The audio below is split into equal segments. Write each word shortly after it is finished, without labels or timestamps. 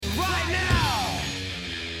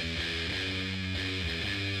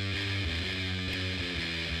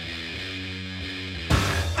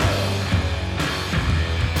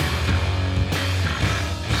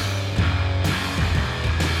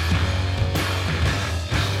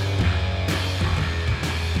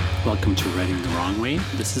welcome to Writing the Wrong Way.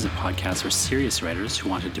 This is a podcast for serious writers who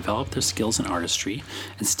want to develop their skills in artistry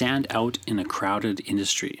and stand out in a crowded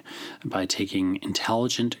industry by taking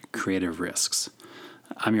intelligent, creative risks.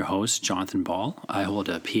 I'm your host, Jonathan Ball. I hold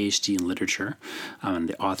a PhD in literature. I'm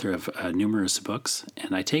the author of numerous books,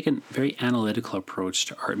 and I take a very analytical approach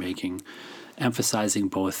to art making, emphasizing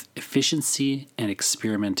both efficiency and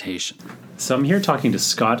experimentation. So I'm here talking to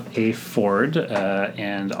Scott A. Ford,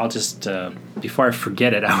 and I'll just, before I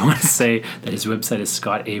forget it, I want to say that his website is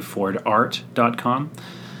scottafordart.com.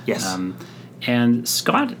 Yes. And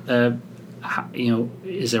Scott,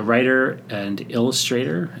 is a writer and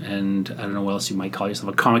illustrator, and I don't know what else you might call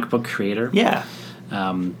yourself, a comic book creator. Yeah.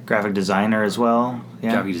 Graphic designer as well.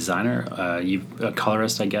 Yeah. Graphic designer, a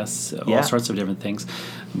colorist, I guess, Yeah. all sorts of different things.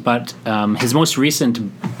 But his most recent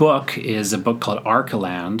book is a book called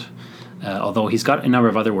Arkaland, although he's got a number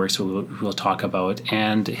of other works we'll talk about.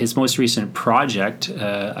 And his most recent project,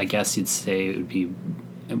 I guess you'd say it would be,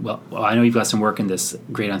 well, I know you've got some work in this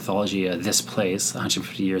great anthology, This Place,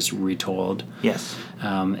 150 Years Retold. Yes.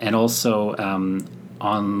 And also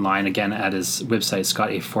online, again, at his website,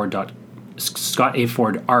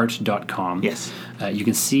 scottafordart.com. Yes. You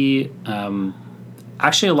can see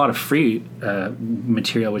actually a lot of free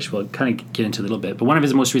material, which we'll kind of get into a little bit. But one of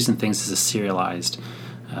his most recent things is a serialized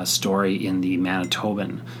story in the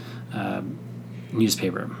Manitoban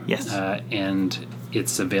newspaper. Yes. And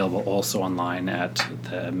it's available also online at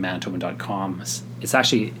the Manitoban.com. It's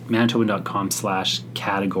actually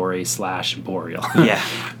Manitoban.com/category/boreal. Yeah.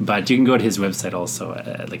 But you can go to his website also,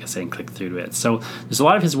 like I said, and click through to it. So there's a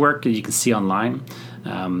lot of his work that you can see online.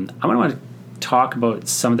 I want to talk about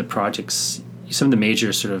some of the projects, some of the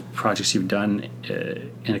major sort of projects you've done,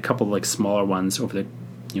 and a couple of like smaller ones over the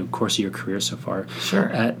course of your career so far.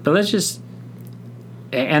 Sure. But let's just.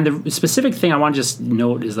 And the specific thing I want to just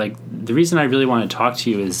note is, like, the reason I really want to talk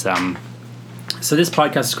to you is, so this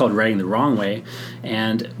podcast is called Writing the Wrong Way,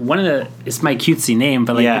 and it's my cutesy name,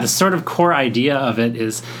 but the sort of core idea of it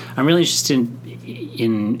is I'm really interested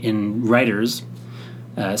in writers.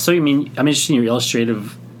 So I'm interested in your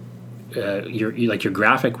illustrative, your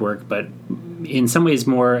graphic work, but in some ways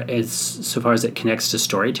more as so far as it connects to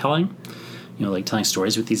storytelling, like telling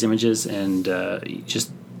stories with these images and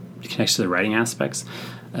just connects to the writing aspects,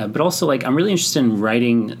 but also I'm really interested in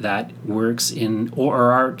writing that works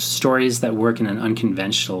or art stories that work in an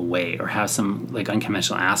unconventional way or have some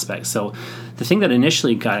unconventional aspects. So the thing that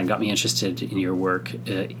initially got me interested in your work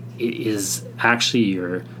is actually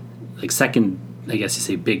your second, I guess you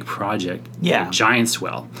say, big project, Giant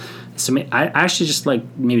Swell. So I actually just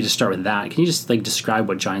maybe just start with that. Can you just describe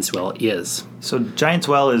what Giant Swell is? So Giant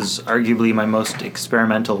Swell is arguably my most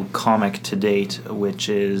experimental comic to date, which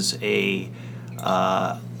is a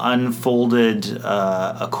unfolded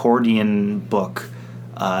accordion book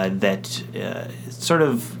that sort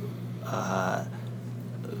of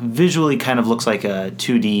visually kind of looks like a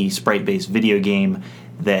 2D sprite-based video game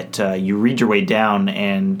that you read your way down,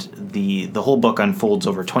 and the whole book unfolds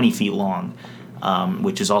over 20 feet long.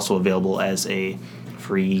 Which is also available as a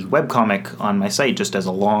free webcomic on my site, just as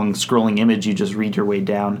a long scrolling image you just read your way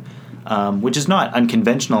down, which is not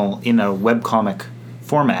unconventional in a webcomic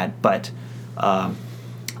format, but a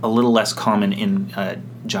little less common in a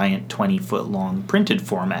giant 20-foot-long printed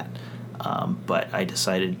format. But I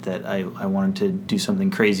decided that I wanted to do something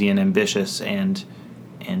crazy and ambitious and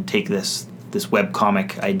take this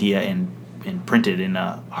webcomic idea and print it in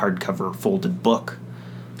a hardcover folded book.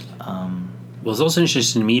 Well, it's also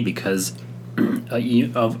interesting to me because,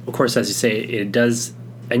 of course, as you say, it does,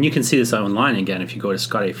 and you can see this online again if you go to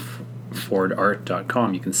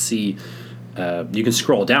scottafordart.com. You can see, you can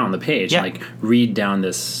scroll down the page, read down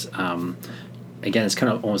this. Again, it's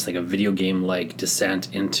kind of almost like a video game-like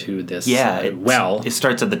descent into this well. It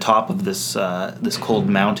starts at the top of this cold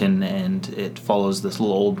mountain, and it follows this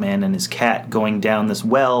little old man and his cat going down this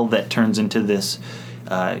well that turns into this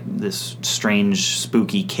strange,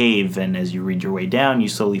 spooky cave, and as you read your way down, you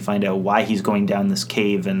slowly find out why he's going down this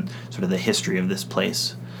cave and sort of the history of this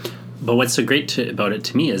place. But what's so great about it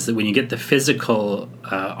to me is that when you get the physical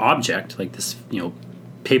object, like this,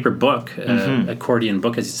 paper book, accordion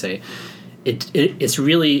book, as you say, it's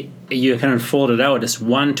really, you kind of fold it out. It's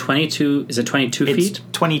 22 feet? It's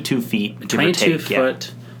 22 feet,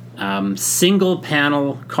 22-foot single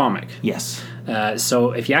panel comic. Yes.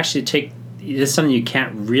 So if you actually take, this is something you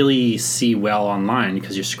can't really see well online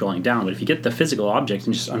because you're scrolling down, but if you get the physical object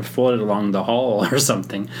and just unfold it along the hall or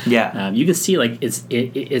something, you can see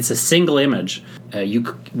it's a single image,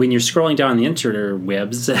 when you're scrolling down the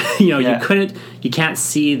interwebs, you can't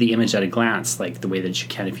see the image at a glance like the way that you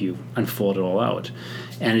can if you unfold it all out.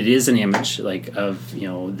 And it is an image like of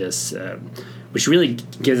this, which really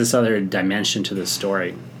gives this other dimension to the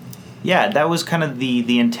story. Yeah, that was kind of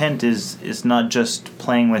the intent is not just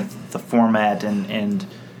playing with the format and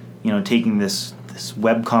taking this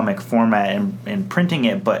webcomic format and printing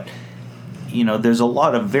it, but there's a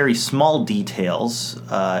lot of very small details,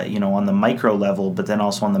 on the micro level, but then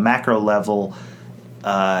also on the macro level,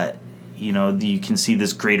 you can see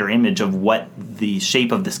this greater image of what the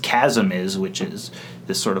shape of this chasm is, which is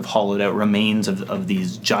this sort of hollowed out remains of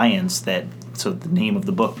these giants so the name of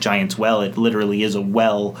the book, Giant's Well, it literally is a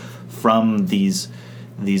well from these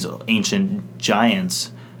ancient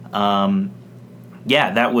giants.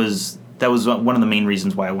 That was one of the main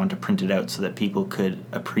reasons why I wanted to print it out, so that people could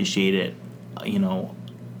appreciate it,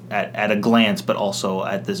 at a glance, but also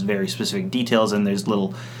at this very specific details. And there's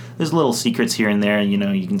little secrets here and there.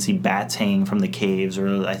 You can see bats hanging from the caves,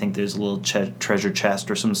 or I think there's a little treasure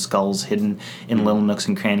chest or some skulls hidden in little nooks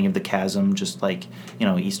and crannies of the chasm, just like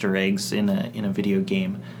Easter eggs in a video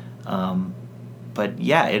game. But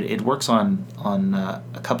yeah, it works on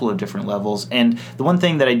a couple of different levels. And the one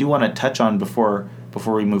thing that I do want to touch on before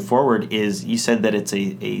we move forward is you said that it's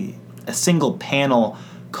a single panel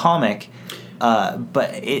comic,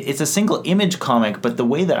 but it's a single image comic. But the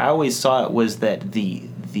way that I always saw it was that the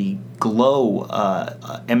glow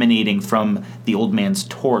emanating from the old man's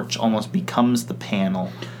torch almost becomes the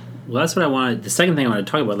panel. Well, that's what I wanted. The second thing I want to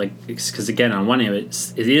talk about, because again, on one hand,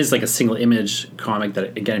 it is like a single image comic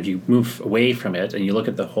that, again, if you move away from it and you look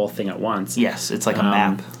at the whole thing at once. Yes, it's like a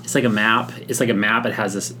map. It's like a map. It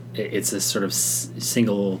has this. It's this sort of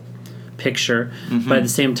single picture, but at the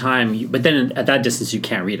same time, but then at that distance you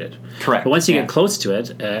can't read it. Correct. But once you get close to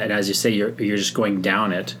it, and as you say, you're just going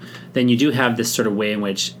down it, then you do have this sort of way in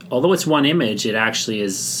which, although it's one image, it actually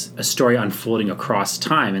is a story unfolding across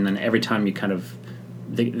time, and then every time you kind of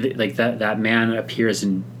like that man appears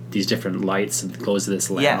in these different lights and glows of this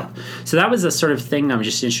lamp. Yeah. So that was the sort of thing I'm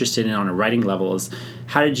just interested in on a writing level, is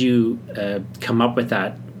how did you come up with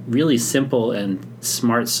that really simple and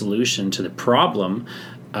smart solution to the problem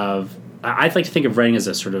of, I'd like to think of writing as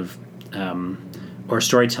a sort of, or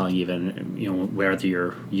storytelling even, whether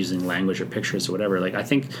you're using language or pictures or whatever. Like, I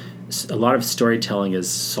think a lot of storytelling is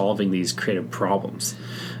solving these creative problems.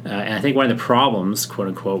 And I think one of the problems, quote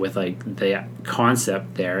unquote, with like the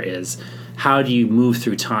concept there is, how do you move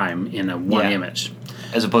through time in a one image?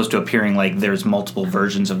 As opposed to appearing like there's multiple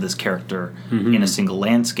versions of this character in a single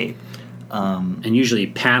landscape. And usually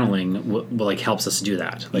paneling will helps us do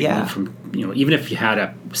that. From even if you had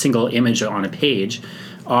a single image on a page,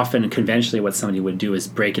 often conventionally what somebody would do is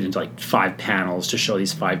break it into like 5 panels to show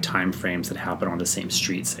these 5 time frames that happen on the same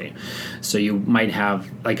street, say. So you might have,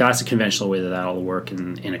 like, that's a conventional way that'll work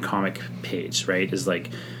in a comic page, right? Is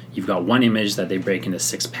like you've got one image that they break into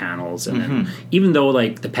 6 panels, and then even though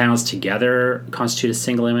like the panels together constitute a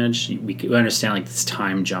single image, we understand like these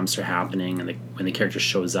time jumps are happening, and when the character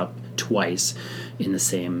shows up twice in the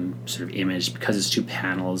same sort of image, because it's 2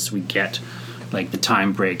 panels, we get like the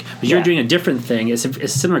time break. But you're doing a different thing. It's a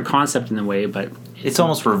similar concept in a way, but it's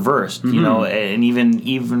almost reversed, and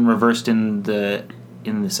even reversed in the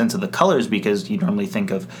sense of the colors, because you normally think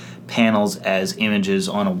of panels as images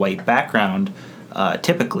on a white background,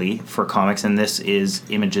 typically for comics, and this is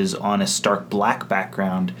images on a stark black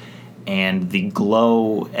background, and the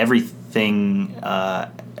glow, everything,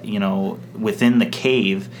 within the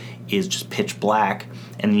cave is just pitch black,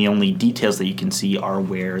 and the only details that you can see are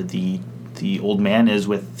where the old man is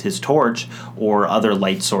with his torch, or other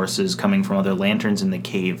light sources coming from other lanterns in the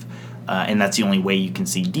cave, and that's the only way you can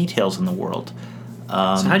see details in the world. So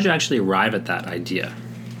how did you actually arrive at that idea?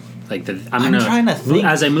 Like, I'm trying to think.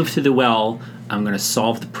 As I move through the well, I'm going to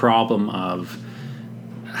solve the problem of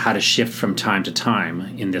how to shift from time to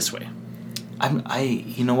time in this way.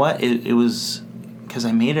 You know what? It was because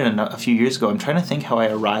I made it a few years ago. I'm trying to think how I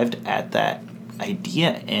arrived at that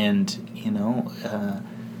idea, and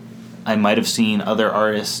I might have seen other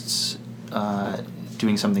artists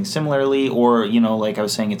doing something similarly, or like I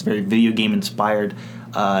was saying, it's very video game inspired.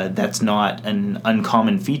 That's not an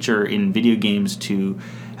uncommon feature in video games to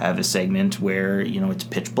have a segment where it's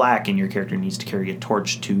pitch black and your character needs to carry a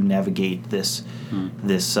torch to navigate this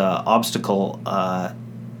obstacle.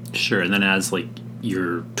 Sure, and then as like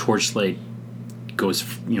your torchlight goes,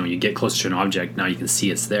 you get closer to an object, now you can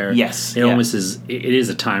see it's there. Yes, it almost is. It is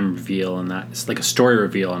a time reveal, and that it's like a story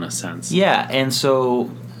reveal in a sense. Yeah, and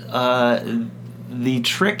so the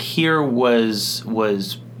trick here was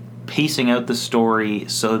pacing out the story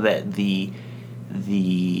so that the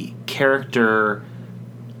character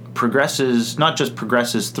not just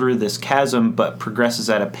progresses through this chasm, but progresses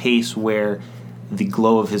at a pace where the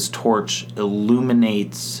glow of his torch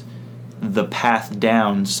illuminates the path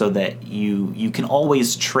down, so that you can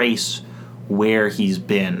always trace where he's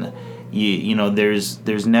been. You know,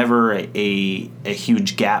 there's never a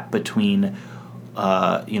huge gap between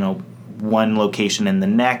one location and the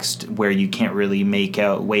next where you can't really make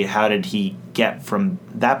out, wait, how did he get from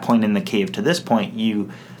that point in the cave to this point?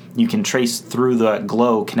 You can trace through the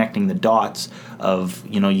glow, connecting the dots of,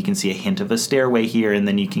 you can see a hint of a stairway here, and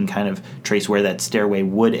then you can kind of trace where that stairway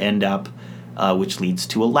would end up, which leads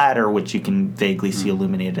to a ladder, which you can vaguely see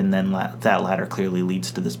illuminated, and then that ladder clearly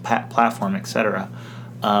leads to this platform, etc.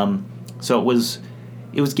 So it was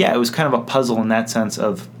kind of a puzzle in that sense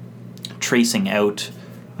of tracing out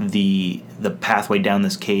the pathway down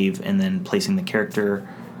this cave, and then placing the character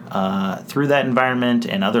through that environment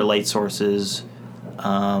and other light sources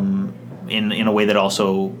in a way that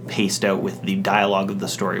also paced out with the dialogue of the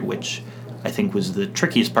story, which I think was the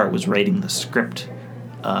trickiest part, was writing the script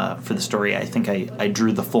for the story. I think I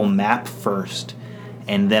drew the full map first,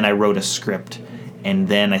 and then I wrote a script, and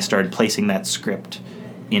then I started placing that script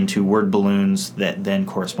into word balloons that then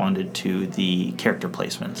corresponded to the character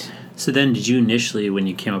placements. So then, did you initially, when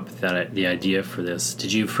you came up with the idea for this,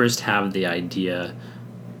 did you first have the idea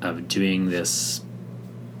of doing this,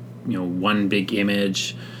 one big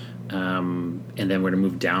image, and then we're going to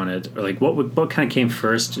move down it, or like what kind of came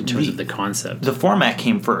first in terms of the concept? The format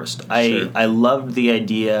came first. Sure. I loved the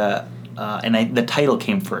idea, and the title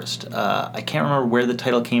came first. I can't remember where the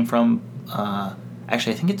title came from.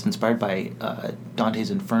 Actually, I think it's inspired by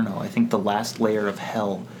Dante's Inferno. I think the last layer of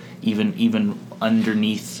hell, even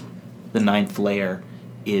underneath the ninth layer,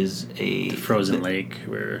 is the frozen lake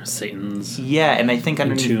where Satan's... Yeah, and I think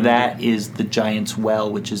underneath entombed. that is the Giant's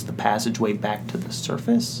Well, which is the passageway back to the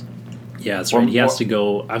surface. Yeah, that's right. He has to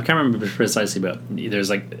go... I can't remember precisely, but there's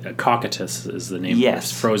like... Cocytus is the name of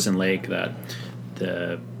this frozen lake that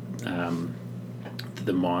the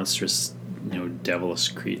monstrous... devilish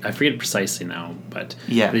creature. I forget precisely now, but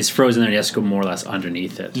he's frozen there, and he has to go more or less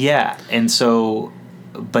underneath it. Yeah, and so,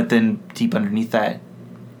 but then deep underneath that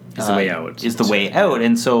is the way out. Is the way out,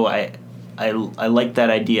 and so I like that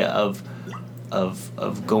idea of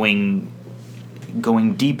going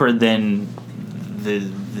deeper than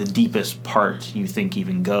the deepest part you think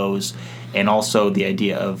even goes, and also the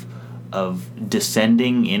idea of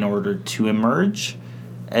descending in order to emerge,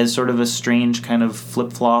 as sort of a strange kind of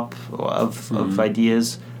flip-flop of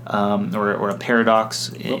ideas, or a paradox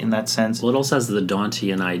in that sense. Well, it also has the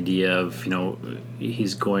Dantean idea of,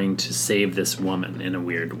 he's going to save this woman in a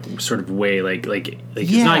weird sort of way. Like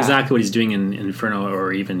it's not exactly what he's doing in Inferno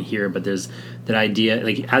or even here, but there's that idea,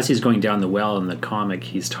 like as he's going down the well in the comic,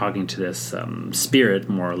 he's talking to this spirit,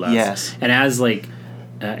 more or less. Yes. And as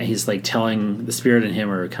he's like telling, the spirit and him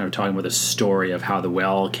are kind of talking about the story of how the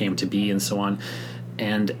well came to be and so on.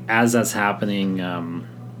 And as that's happening,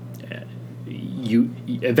 you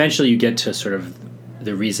eventually get to sort of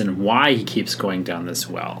the reason why he keeps going down this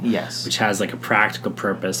well. Yes. Which has like a practical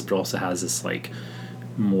purpose, but also has this like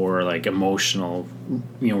more like emotional,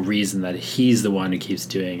 reason that he's the one who keeps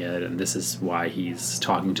doing it, and this is why he's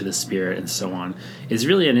talking to the spirit and so on. It's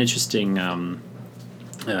really an interesting kind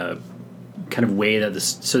of way that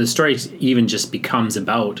so the story even just becomes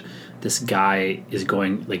about this guy is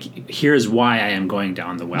going, like, here's why I am going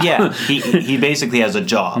down the well. Yeah, he basically has a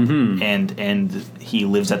job, and he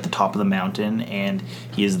lives at the top of the mountain, and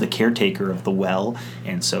he is the caretaker of the well,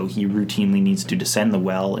 and so he routinely needs to descend the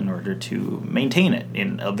well in order to maintain it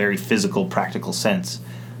in a very physical, practical sense.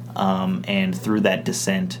 And through that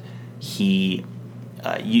descent, you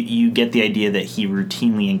get the idea that he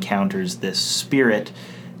routinely encounters this spirit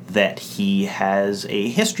that he has a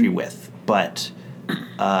history with, but...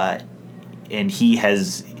 and he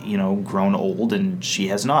has, grown old and she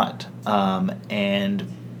has not. And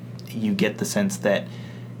you get the sense that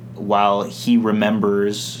while he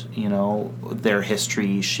remembers, their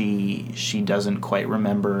history, she doesn't quite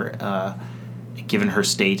remember, given her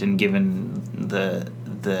state and given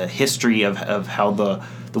the history of how the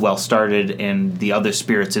well started and the other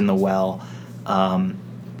spirits in the well,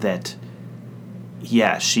 that,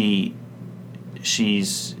 yeah, she's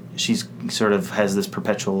sort of has this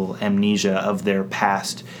perpetual amnesia of their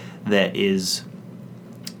past that is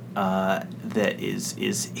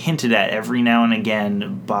hinted at every now and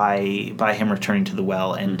again by him returning to the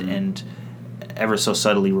well and ever so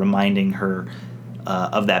subtly reminding her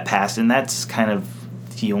of that past, and that's kind of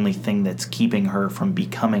the only thing that's keeping her from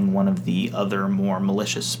becoming one of the other more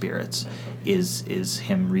malicious spirits is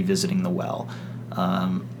him revisiting the well.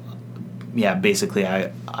 Basically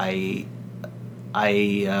I But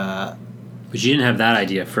you didn't have that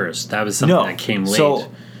idea first. That was something that came late.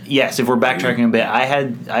 So, yes, if we're backtracking a bit, I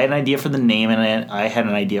had an idea for the name and I had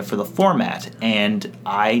an idea for the format, and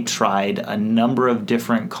I tried a number of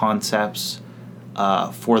different concepts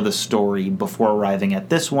for the story before arriving at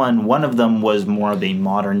this one. One of them was more of a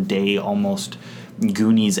modern day, almost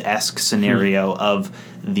Goonies-esque scenario of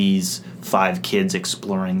these 5 kids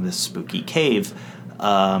exploring this spooky cave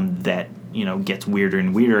that gets weirder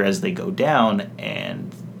and weirder as they go down,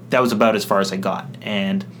 and that was about as far as I got.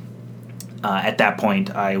 And at that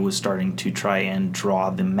point, I was starting to try and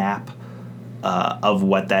draw the map of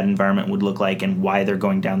what that environment would look like and why they're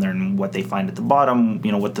going down there and what they find at the bottom,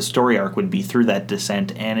 what the story arc would be through that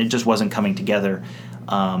descent, and it just wasn't coming together.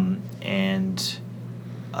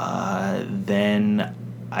 Then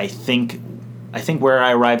I think where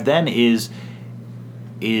I arrived then is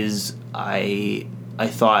I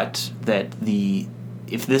thought that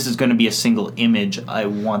if this is going to be a single image, I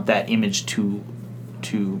want that image to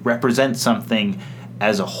represent something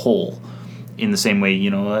as a whole. In the same way,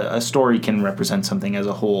 a story can represent something as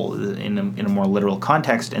a whole in a more literal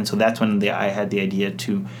context, and so that's when I had the idea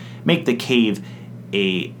to make the cave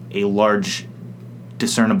a large,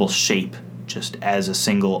 discernible shape, just as a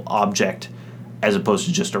single object, as opposed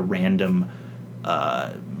to just a random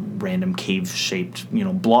cave-shaped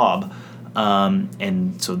blob.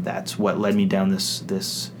 And so that's what led me down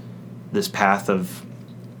this path of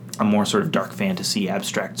a more sort of dark fantasy,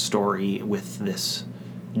 abstract story with this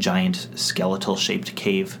giant skeletal-shaped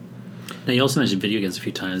cave. Now, you also mentioned video games a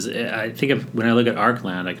few times. I think when I look at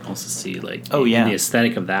Arkland, I can also see the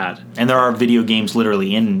aesthetic of that. And there are video games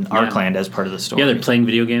literally in Arkland as part of the story. Yeah, they're playing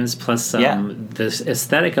video games. Plus, the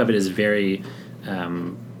aesthetic of it is very,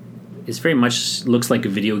 it's very much looks like a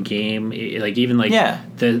video game.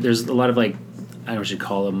 There's a lot of I don't know what you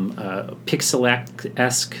call them,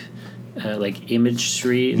 pixel-esque.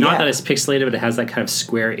 Imagery, not that it's pixelated, but it has that kind of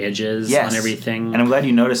square edges on everything. And I'm glad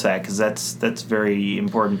you noticed that, because that's very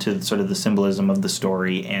important to sort of the symbolism of the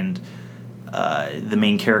story. And the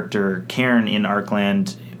main character, Karen, in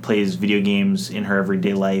Arkland, plays video games in her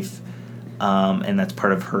everyday life, and that's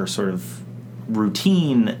part of her sort of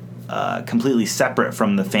routine, completely separate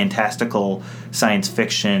from the fantastical science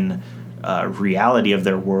fiction reality of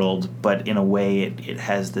their world. But in a way, it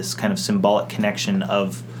has this kind of symbolic connection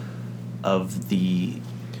of the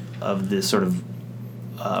sort of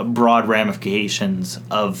broad ramifications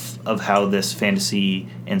of how this fantasy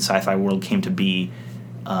and sci-fi world came to be.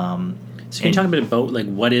 So can you talk a bit about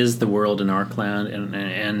what is the world in Arkland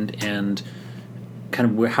and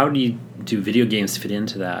kind of how do video games fit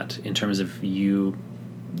into that in terms of you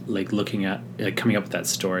looking at coming up with that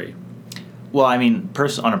story? Well, I mean,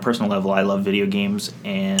 on a personal level, I love video games,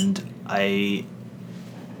 and I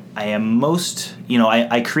am most,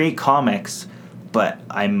 I create comics, but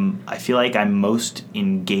I feel like I'm most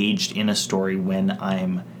engaged in a story when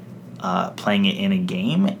I'm playing it in a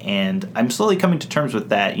game, and I'm slowly coming to terms with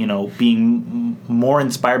that, being more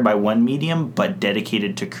inspired by one medium, but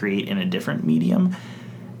dedicated to create in a different medium.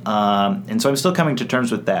 And so I'm still coming to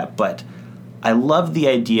terms with that, but I love the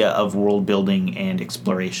idea of world building and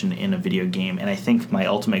exploration in a video game, and I think my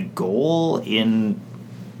ultimate goal in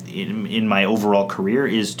my overall career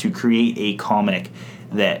is to create a comic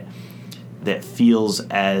that feels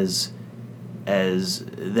that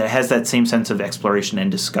has that same sense of exploration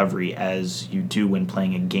and discovery as you do when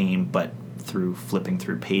playing a game, but through flipping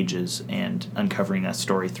through pages and uncovering a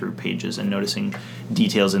story through pages and noticing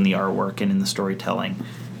details in the artwork and in the storytelling.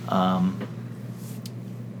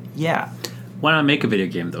 Why not make a video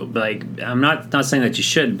game though? I'm not saying that you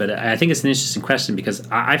should, but I think it's an interesting question because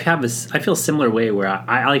I feel a similar way where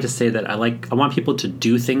I like to say that I want people to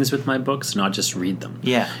do things with my books, not just read them.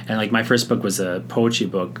 Yeah. And my first book was a poetry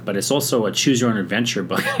book, but it's also a choose your own adventure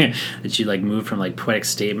book that you move from poetic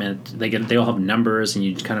statement. They all have numbers and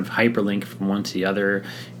you kind of hyperlink from one to the other,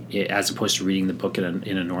 as opposed to reading the book in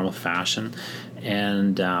a normal fashion.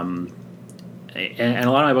 And a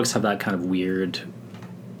lot of my books have that kind of weird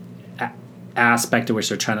aspect of which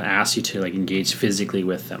they're trying to ask you to engage physically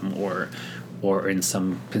with them or in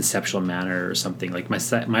some conceptual manner or something.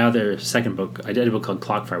 My other second book, I did a book called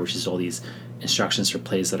Clockfire, which is all these instructions for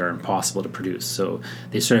plays that are impossible to produce. So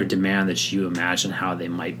they sort of demand that you imagine how they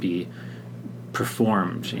might be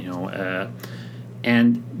performed,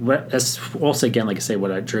 And that's also, again, like I say,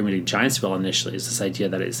 what drew me to Giantsville initially is this idea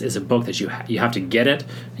that it's a book that you have to get it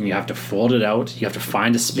and you have to fold it out. You have to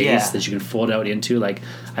find a space that you can fold out into.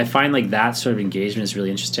 I find that sort of engagement is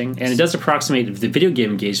really interesting. And it does approximate the video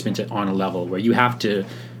game engagement on a level where you have to,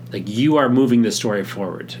 you are moving the story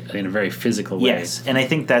forward in a very physical way. Yes, and I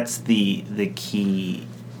think that's the key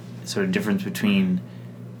sort of difference between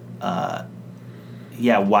why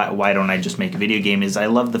don't I just make a video game is I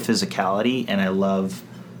love the physicality, and I love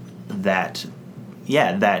that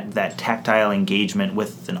tactile engagement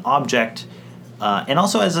with an object, and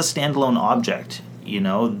also as a standalone object.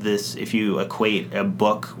 This, if you equate a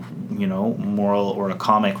book, moral, or a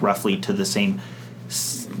comic roughly to the same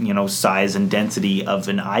size and density of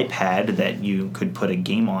an iPad that you could put a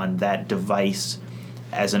game on, that device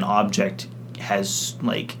as an object has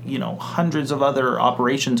hundreds of other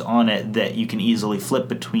operations on it that you can easily flip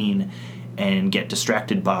between and get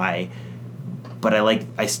distracted by. But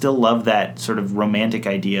I still love that sort of romantic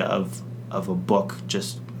idea of a book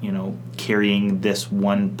just carrying this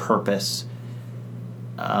one purpose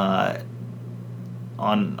on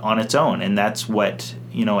its own, and that's what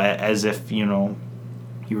as if you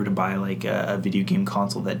were to buy like a video game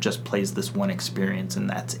console that just plays this one experience and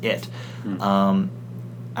that's it.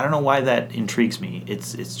 I don't know why that intrigues me.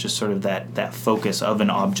 It's just sort of that focus of an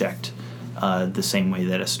object, the same way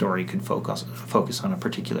that a story could focus on a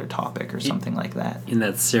particular topic or something like that. In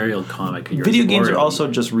that serial comic, video games are also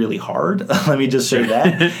just really hard. Let me just say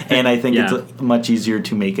that. And I think it's much easier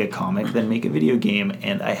to make a comic than make a video game.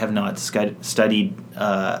 And I have not studied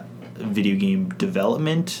video game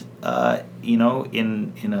development, in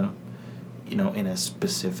a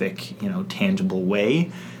specific, tangible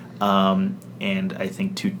way. And I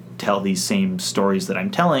think to tell these same stories that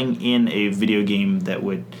I'm telling in a video game that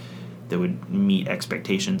would meet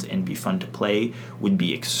expectations and be fun to play would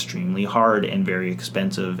be extremely hard and very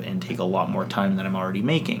expensive and take a lot more time than I'm already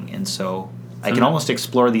making. And so I can almost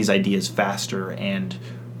explore these ideas faster and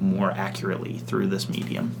more accurately through this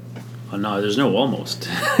medium. Oh, no, there's no almost.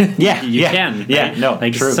 Yeah, you can. Yeah, right? no,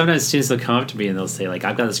 like true. Sometimes students will come up to me and they'll say, like,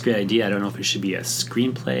 I've got this great idea. I don't know if it should be a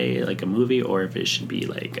screenplay, like a movie, or if it should be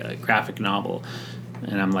like a graphic novel.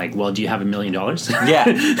 And I'm like, well, do you have $1 million? Yeah.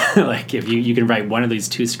 Like, if you can write one of these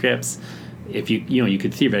two scripts, if you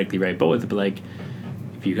could theoretically write both, but like,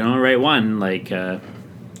 if you can only write one, like,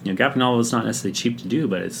 graphic novel is not necessarily cheap to do,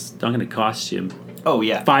 but it's not going to cost you. Oh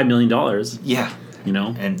yeah. $5 million. Yeah.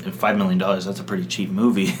 And $5 million, that's a pretty cheap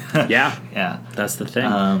movie. Yeah. Yeah. That's the thing.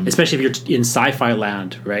 Especially if you're in sci-fi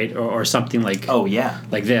land, right? Or something like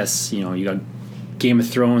like this. You got Game of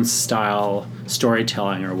Thrones style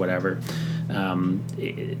storytelling or whatever. All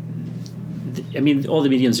the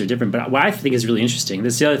mediums are different, but what I think is really interesting,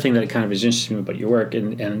 this is the other thing that kind of is interesting about your work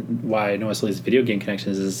and why I noticed all these video game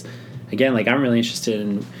connections is, again, like I'm really interested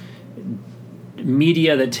in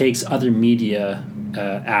media that takes other media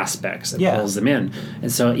aspects and pulls them in. And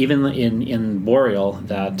so even in Boreal,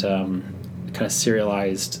 that kind of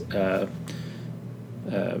serialized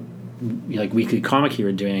like weekly comic you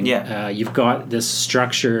were doing, you've got this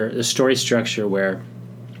structure, the story structure where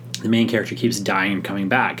the main character keeps dying and coming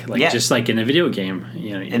back, just like in a video game.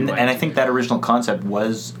 And I think that original concept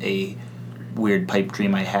was a weird pipe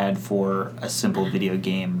dream I had for a simple video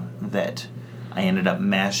game that I ended up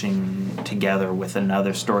mashing together with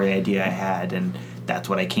another story idea I had, and that's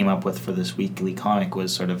what I came up with for this weekly comic.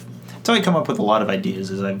 Was sort of, that's how I come up with a lot of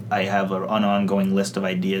ideas, is I have an ongoing list of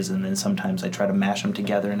ideas, and then sometimes I try to mash them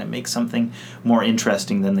together and it makes something more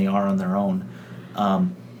interesting than they are on their own,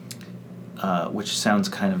 which sounds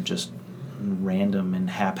kind of just random and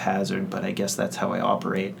haphazard, but I guess that's how I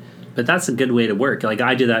operate. But that's a good way to work. Like,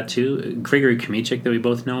 I do that too. Grigory Komichik, that we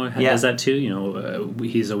both know, does that too.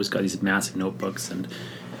 He's always got these massive notebooks, and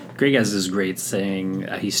Greg has this great saying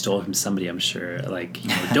he stole from somebody, I'm sure, like,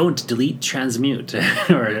 don't delete, transmute,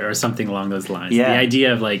 or something along those lines. Yeah. The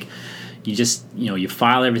idea of, like, you just, you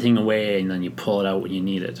file everything away and then you pull it out when you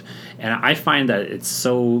need it. And I find that it's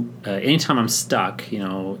so, anytime I'm stuck,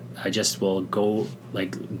 I just will go,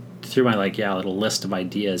 like, through my, little list of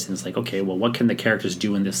ideas, and it's like, okay, well, what can the characters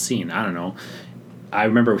do in this scene? I don't know. I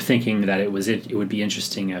remember thinking that it would be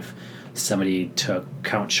interesting if somebody took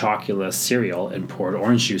Count Chocula cereal and poured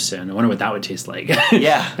orange juice in. I wonder what that would taste like.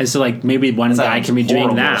 Yeah. And so, like, maybe one guy can be horrible.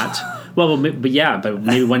 doing that. Well, but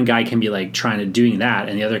maybe one guy can be, like, doing that,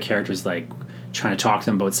 and the other character's, like, trying to talk to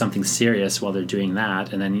them about something serious while they're doing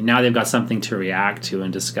that, and then now they've got something to react to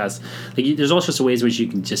and discuss. Like, there's all sorts of ways which you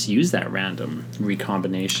can just use that random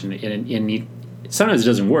recombination. Sometimes it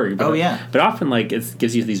doesn't work. But, but often, like, it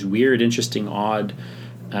gives you these weird, interesting, odd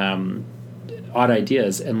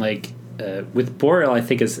ideas. And, like, with Boreal, I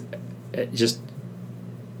think is just.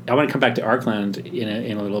 I want to come back to Arkland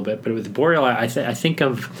in a little bit, but with Boreal, I think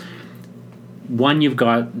of. One, you've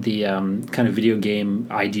got the kind of video game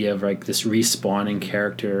idea of, like, this respawning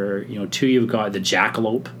character. Two, you've got the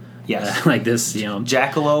jackalope. Yes. Like this,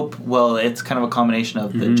 Jackalope, well, it's kind of a combination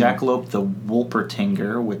of the jackalope, the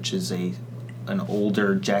Wolpertinger, which is an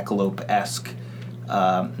older jackalope-esque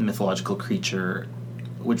mythological creature,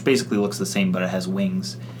 which basically looks the same, but it has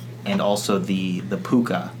wings, and also the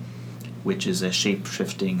puka, which is a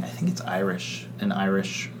shape-shifting, I think it's an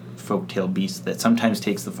Irish folktale beast that sometimes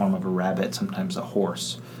takes the form of a rabbit, sometimes a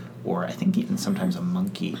horse, or I think even sometimes a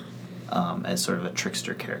monkey, as sort of a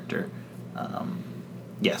trickster character.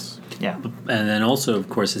 Yes, yeah. And then also, of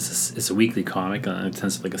course, it's a weekly comic. It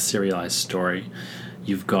tends to be like a serialized story.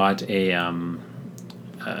 You've got you've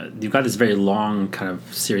got this very long kind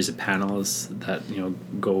of series of panels that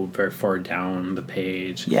go very far down the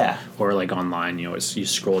page. Yeah. Or like online, you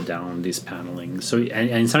scroll down these panelings. So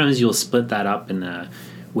and sometimes you'll split that up in a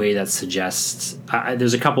way that suggests.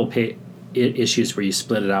 There's a couple issues where you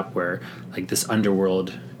split it up where like this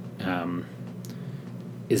underworld.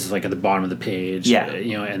 Is like at the bottom of the page,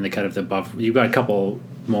 and the kind of the above. You've got a couple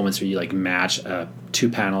moments where you like match two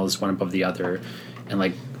panels, one above the other, and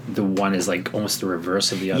like the one is like almost the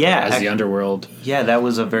reverse of the other as the underworld. Yeah, that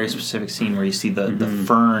was a very specific scene where you see the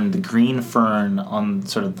fern, the green fern on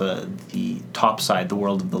sort of the top side, the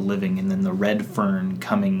world of the living, and then the red fern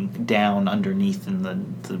coming down underneath in the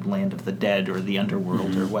land of the dead or the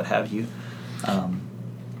underworld or what have you.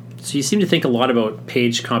 So you seem to think a lot about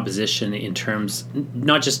page composition in terms,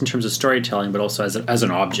 not just in terms of storytelling, but also as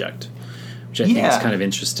an object, which I think is kind of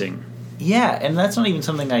interesting. Yeah, and that's not even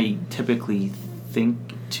something I typically think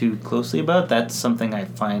too closely about. That's something I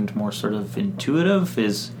find more sort of intuitive.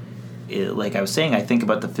 Like I was saying, I think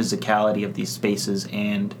about the physicality of these spaces,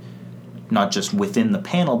 and not just within the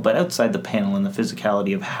panel, but outside the panel, and the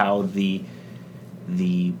physicality of how the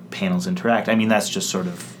panels interact. I mean, that's just sort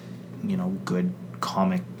of good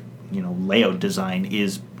comic. Layout design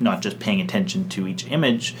is not just paying attention to each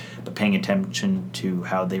image, but paying attention to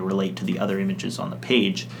how they relate to the other images on the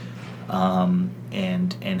page,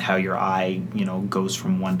 and how your eye, goes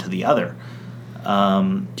from one to the other.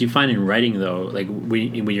 Do you find in writing though, like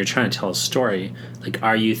when you're trying to tell a story, like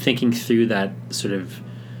are you thinking through that sort of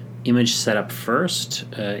image setup first,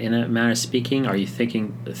 in a manner of speaking? Are you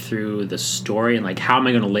thinking through the story and like how am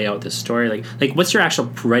I going to lay out this story? Like what's your actual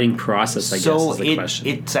writing process? I guess is the question.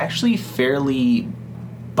 It's actually fairly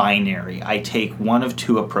binary. I take one of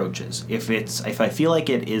two approaches. If I feel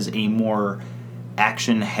like it is a more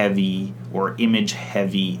action heavy or image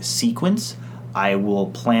heavy sequence, I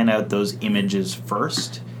will plan out those images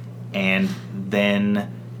first and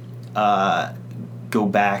then go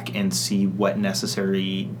back and see what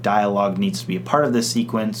necessary dialogue needs to be a part of this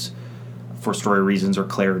sequence for story reasons or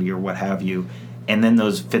clarity or what have you, and then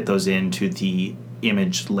fit those into the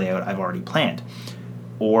image layout I've already planned.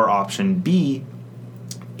 Or option B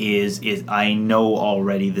is I know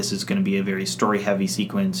already this is going to be a very story heavy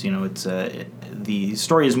sequence. The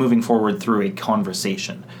story is moving forward through a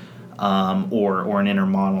conversation, or an inner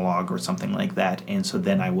monologue or something like that, and so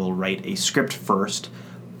then I will write a script first,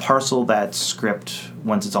 parcel that script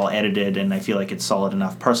once it's all edited and I feel like it's solid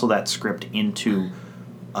enough, parcel that script into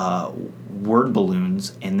word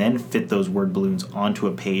balloons, and then fit those word balloons onto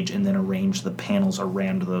a page and then arrange the panels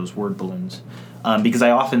around those word balloons. Because I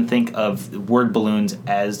often think of word balloons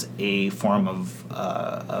as a form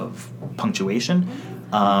of punctuation.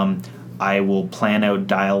 I will plan out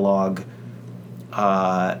dialogue,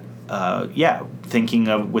 thinking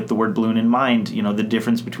of with the word balloon in mind, the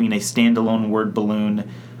difference between a standalone word balloon,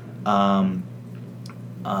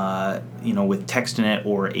 with text in it,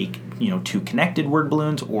 or two connected word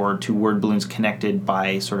balloons, or two word balloons connected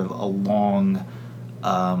by sort of a long,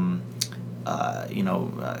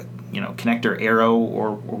 connector arrow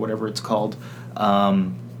or whatever it's called.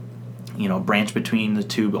 Branch between the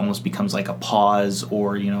two almost becomes like a pause,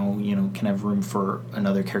 or can have room for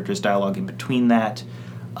another character's dialogue in between that.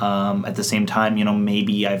 At the same time,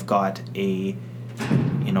 maybe I've got a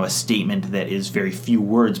statement that is very few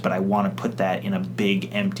words, but I want to put that in a big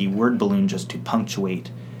empty word balloon just to punctuate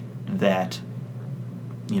that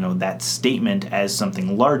that statement as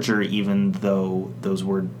something larger, even though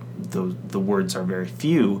the words are very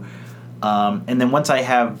few. And then once I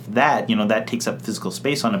have that, that takes up physical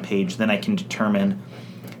space on a page, then I can determine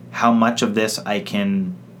how much of this I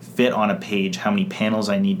can fit on a page, how many panels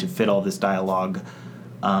I need to fit all this dialogue,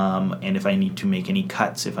 and if I need to make any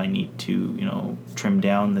cuts, if I need to, trim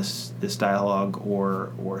down this dialogue,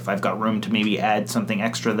 or if I've got room to maybe add something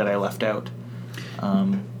extra that I left out.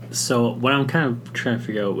 So what I'm kind of trying to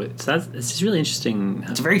figure out it's really interesting.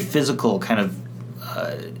 It's a very physical kind of,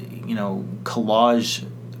 collage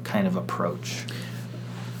kind of approach.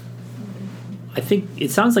 I think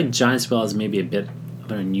it sounds like Giant Spell is maybe a bit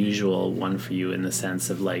of an unusual one for you, in the sense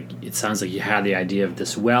of like, it sounds like you had the idea of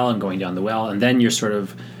this well and going down the well, and then you're sort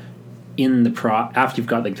of in the after you've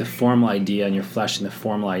got like the formal idea and you're fleshing the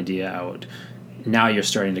formal idea out, now you're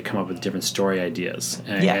starting to come up with different story ideas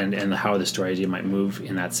and, Yeah. and how the story idea might move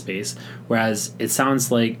in that space. Whereas it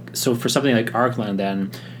sounds like, so for something like Arkland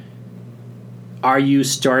then, are you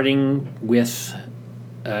starting with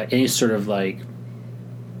any sort of like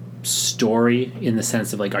story in the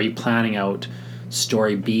sense of like, are you planning out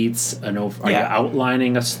story beats? Are you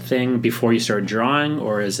outlining a thing before you start drawing,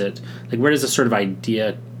 or is it like, where does the sort of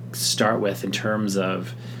idea start with in terms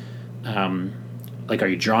of like, are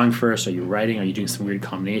you drawing first? Are you writing? Are you doing some weird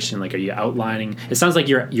combination? Like, are you outlining? It sounds like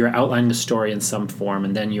you're outlining the story in some form,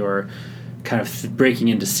 and then you're kind of breaking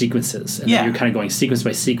into sequences, and then you're kind of going sequence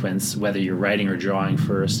by sequence, whether you're writing or drawing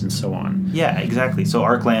first, and so on. Yeah, exactly. So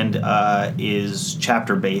Arkland is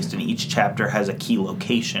chapter based, and each chapter has a key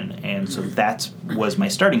location, and so that was my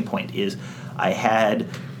starting point. Is I had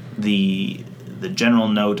the general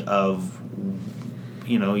note of,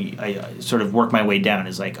 I sort of work my way down.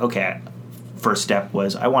 Is like, okay, first step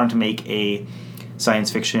was I wanted to make a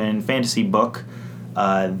science fiction fantasy book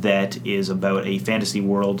that is about a fantasy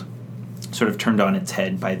world sort of turned on its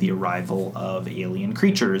head by the arrival of alien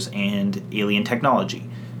creatures and alien technology.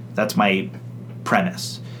 That's my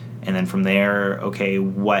premise. And then from there, okay,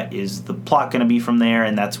 what is the plot going to be from there?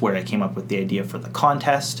 And that's where I came up with the idea for the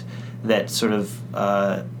contest that sort of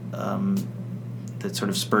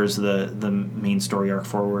spurs the main story arc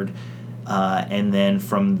forward. And then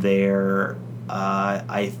from there,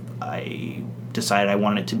 I decided I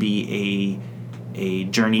wanted it to be a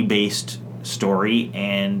journey-based story,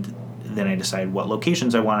 and then I decided what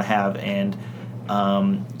locations I want to have, and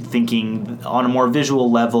thinking on a more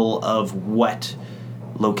visual level of what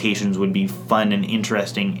locations would be fun and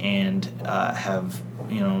interesting and have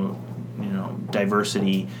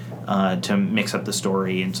diversity to mix up the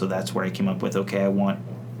story. And so that's where I came up with, okay, I want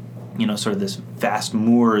sort of this vast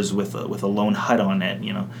moors with a lone hut on it.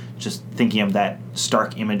 Just thinking of that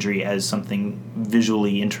stark imagery as something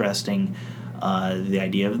visually interesting. The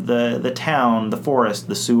idea of the town, the forest,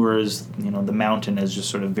 the sewers, the mountain as just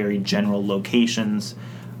sort of very general locations.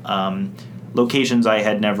 Locations I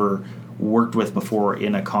had never worked with before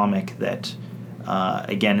in a comic that,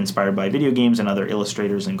 again, inspired by video games and other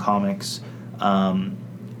illustrators in comics. I'm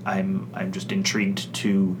just intrigued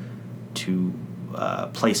to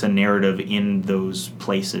place a narrative in those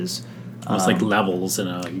places. It's like levels in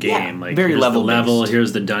a game. Like, very here's level the level, based.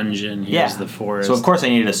 Here's the dungeon, here's the forest. So of course I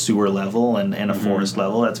needed a sewer level and a forest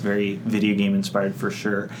level. That's very video game inspired for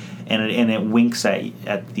sure. And it winks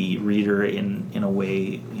at the reader in a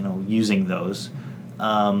way, using those.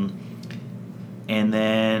 And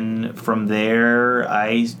then from there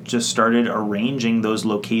I just started arranging those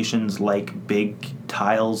locations like big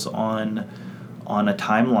tiles on a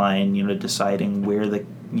timeline, deciding where the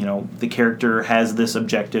character has this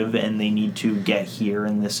objective and they need to get here,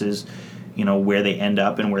 and this is, where they end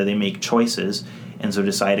up and where they make choices. And so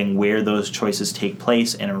deciding where those choices take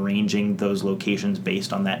place and arranging those locations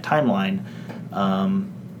based on that timeline.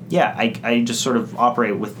 I just sort of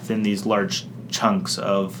operate within these large chunks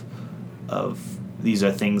of these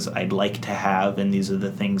are things I'd like to have, and these are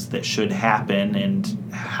the things that should happen,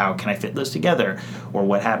 and how can I fit those together? Or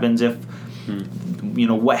what happens if,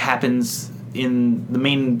 what happens in the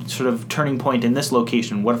main sort of turning point in this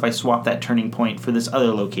location? What if I swap that turning point for this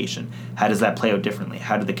other location? How does that play out differently?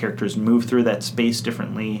 How do the characters move through that space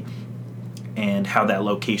differently? And how that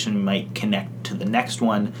location might connect to the next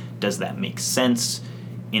one? Does that make sense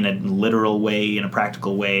in a literal way, in a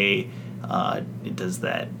practical way? Does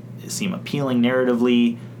that seem appealing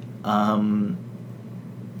narratively?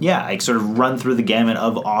 I sort of run through the gamut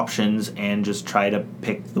of options and just try to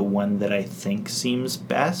pick the one that I think seems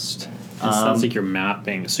best. It sounds like you're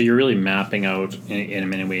mapping. So you're really mapping out, in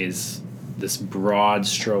many ways, this broad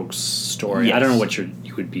strokes story. Yes. I don't know what you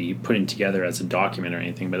would be putting together as a document or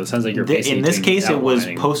anything, but it sounds like you're basically in this doing case, outlining. it was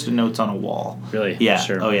Post-it notes on a wall. Really? Yeah.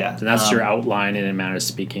 Sure. Oh, yeah. And that's your outline in a manner of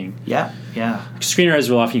speaking. Yeah. Screenwriters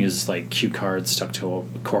will often use like cue cards stuck to a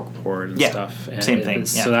corkboard and stuff. And same thing.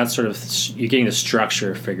 So that's sort of, you're getting the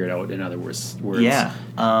structure figured out, in other words. Yeah.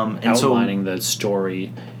 And outlining the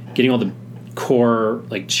story, getting all the core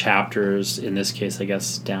like chapters, in this case I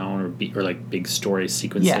guess, down, or like big story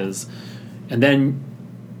sequences. And then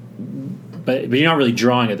but you're not really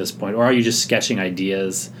drawing at this point, or are you just sketching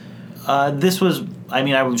ideas? This was,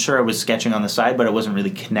 I'm sure I was sketching on the side, but it wasn't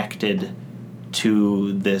really connected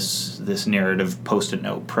to this narrative Post-it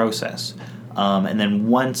note process. And then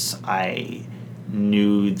once I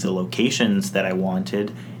knew the locations that I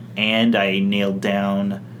wanted, and I nailed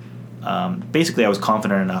down, basically I was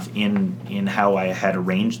confident enough in how I had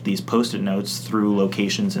arranged these Post-it notes through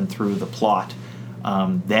locations and through the plot,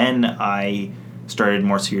 then I started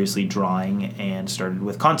more seriously drawing and started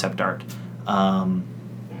with concept art.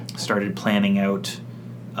 started planning out,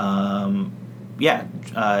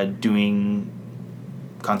 doing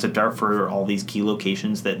concept art for all these key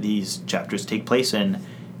locations that these chapters take place in.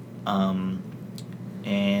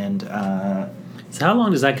 So how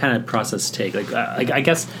long does that kind of process take? I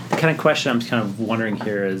guess the kind of question I'm kind of wondering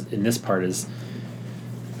here is, in this part is,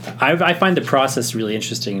 I find the process really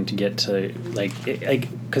interesting to get to,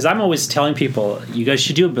 because I'm always telling people, you guys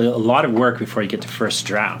should do a lot of work before you get to first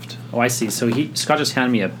draft. Oh, I see. So Scott just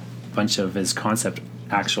handed me a bunch of his concept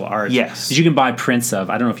actual art. Yes. That you can buy prints of.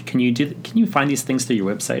 I don't know if can you find these things through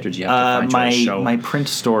your website, or do you have to find your show? My print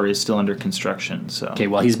store is still under construction. So okay,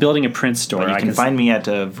 well, he's building a print store. But you can find me at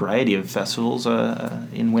a variety of festivals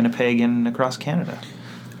in Winnipeg and across Canada.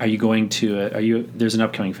 Are you going to? There's an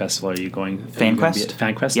upcoming festival. Are you going? FanQuest?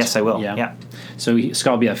 FanQuest? Yes, I will. Yeah. Yeah. So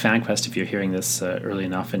Scott will be at FanQuest if you're hearing this early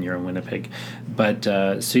enough and you're in Winnipeg. But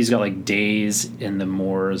so he's got like days in the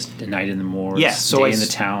moors, night in the moors, day in the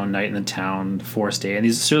town, night in the town, forest day, and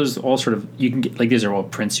these all sort of you can get these are all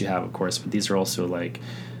prints you have, of course, but these are also like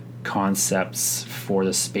concepts for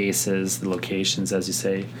the spaces, the locations, as you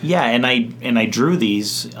say. Yeah, and I drew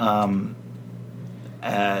these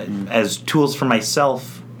as tools for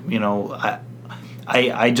myself. You know,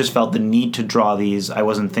 I just felt the need to draw these. I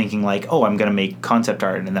wasn't thinking like, oh, I'm going to make concept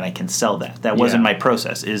art and then I can sell that. That wasn't my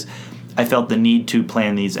process. I felt the need to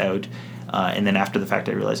plan these out, and then after the fact,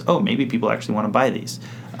 I realized, oh, maybe people actually want to buy these.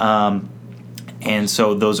 And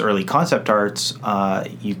so those early concept arts,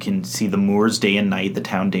 you can see the moors day and night, the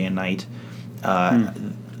town day and night.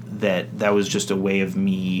 That was just a way of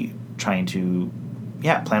me trying to,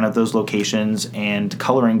 plan out those locations and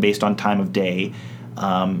coloring based on time of day.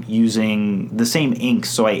 Using the same ink,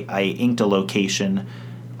 so I inked a location,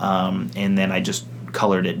 and then I just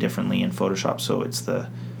colored it differently in Photoshop, so it's the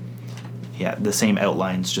same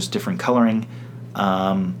outlines, just different coloring,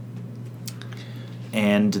 and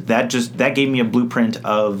that gave me a blueprint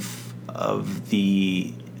of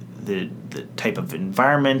the type of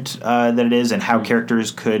environment that it is, and how characters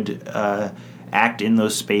could act in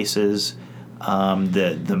those spaces.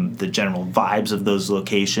 The general vibes of those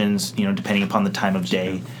locations, depending upon the time of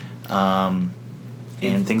day, and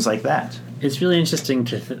things like that. It's really interesting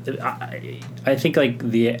I think like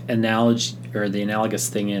the analogy or the analogous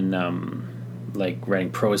thing in like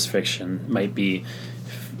writing prose fiction might be,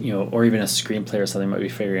 or even a screenplay or something, might be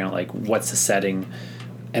figuring out like what's the setting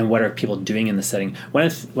and what are people doing in the setting. One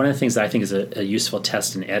of the things that I think is a useful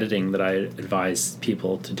test in editing that I advise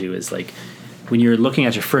people to do is like, when you're looking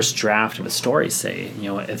at your first draft of a story, say,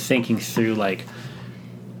 and thinking through like,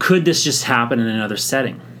 could this just happen in another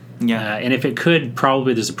setting? Yeah. And if it could,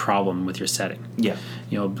 probably there's a problem with your setting. Yeah.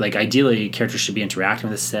 Like ideally characters should be interacting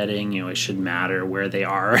with the setting. It should matter where they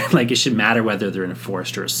are. Like it should matter whether they're in a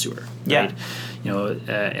forest or a sewer. Right? Yeah.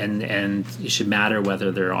 And it should matter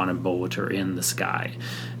whether they're on a boat or in the sky.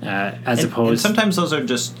 Opposed. And sometimes those are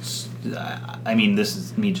just. This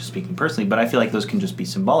is me just speaking personally, but I feel like those can just be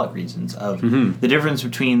symbolic reasons of the difference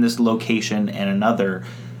between this location and another.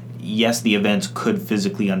 Yes, the events could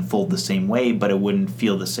physically unfold the same way, but it wouldn't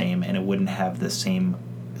feel the same, and it wouldn't have the same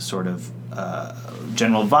sort of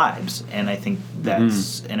general vibes. And I think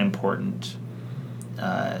that's an important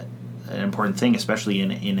thing, especially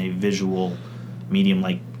in a visual medium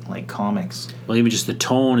like comics. Well, even just the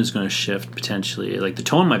tone is going to shift potentially. Like the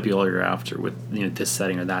tone might be all you're after with this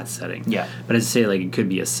setting or that setting. Yeah. But I'd say like it could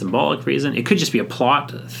be a symbolic reason. It could just be a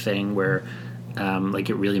plot thing where like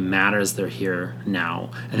it really matters they're here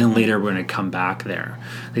now, and then later we're going to come back there.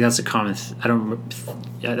 Like that's a common.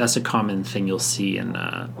 That's a common thing you'll see in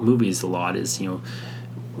movies a lot. Is the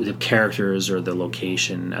characters or the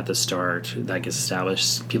location at the start that gets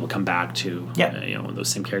established, people come back to. Those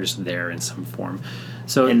same characters are there in some form.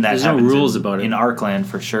 So there's no rules about it. In Arkland,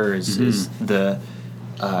 for sure, is the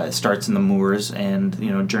it starts in the moors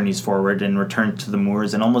and journeys forward and returns to the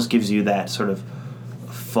moors, and almost gives you that sort of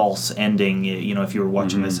false ending. If you were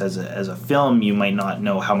watching this as a film, you might not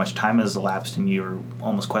know how much time has elapsed, and you're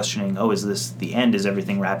almost questioning, oh, is this the end? Is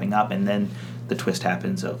everything wrapping up? And then the twist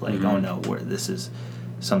happens of like, oh no, where this is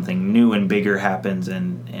something new and bigger happens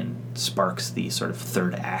and sparks the sort of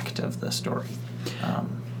third act of the story.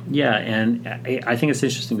 And I think it's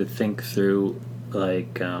interesting to think through,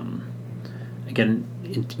 like, again,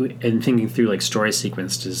 in thinking through, like, story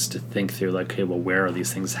sequences, to think through, like, okay, well, where are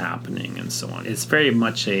these things happening and so on. It's very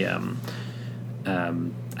much I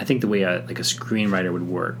think the way a screenwriter would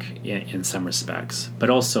work in some respects. But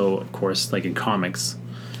also, of course, like in comics,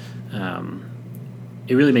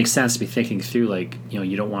 it really makes sense to be thinking through, like,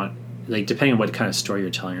 you don't want, like, depending on what kind of story you're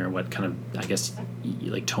telling or what kind of, I guess,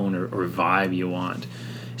 like tone or vibe you want.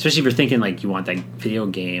 especially if you're thinking like you want that video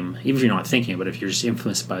game, even if you're not thinking, but if you're just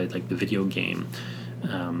influenced by like the video game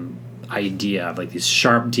idea of like these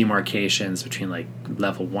sharp demarcations between like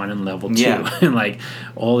level 1 and level 2, and like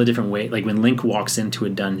all the different ways, like when Link walks into a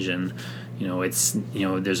dungeon, it's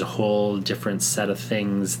there's a whole different set of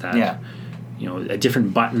things that a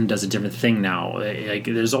different button does a different thing now. Like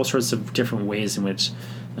there's all sorts of different ways in which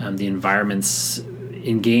the environments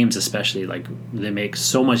in games, especially, like they make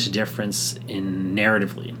so much difference in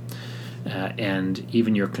narratively. And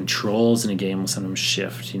even your controls in a game will sometimes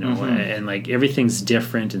shift, and like everything's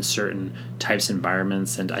different in certain types of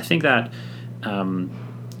environments. And I think that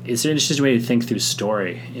it's an interesting way to think through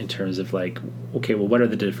story in terms of like, okay, well, what are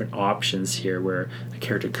the different options here where a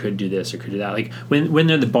character could do this or could do that? Like when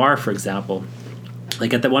they're at the bar, for example,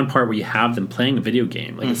 like at that one part where you have them playing a video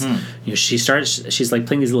game, like it's, she's like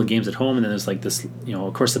playing these little games at home, and then there's like this,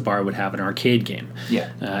 of course the bar would have an arcade game.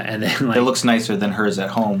 And then like, it looks nicer than hers at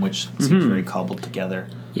home, which seems very cobbled together.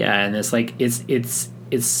 Yeah, and it's like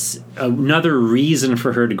it's another reason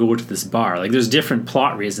for her to go to this bar. Like there's different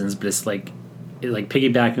plot reasons, but it's like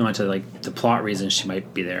piggybacking onto like the plot reason she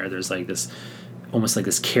might be there. There's like this almost like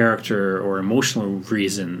this character or emotional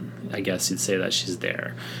reason, I guess you'd say, that she's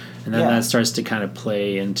there. And then that starts to kind of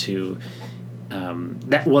play into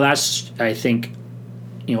that. Well, that's, I think,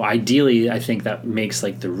 ideally, I think that makes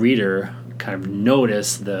like the reader kind of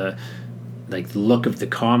notice the look of the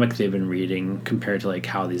comic they've been reading compared to like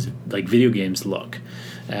how these like video games look.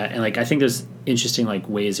 And like I think there's interesting like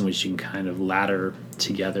ways in which you can kind of ladder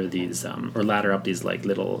together these or ladder up these like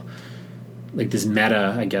little like this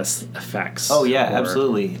meta, I guess, effects. Oh yeah,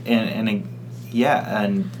 absolutely. And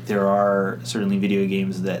there are certainly video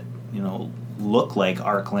games that look like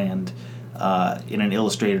Arkland in an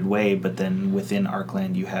illustrated way, but then within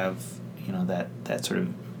Arkland you have that sort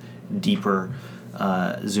of deeper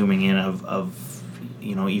zooming in of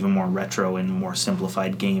even more retro and more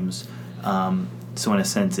simplified games. So in a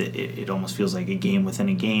sense, it almost feels like a game within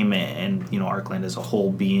a game, and Arkland as a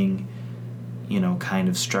whole being kind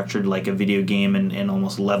of structured like a video game and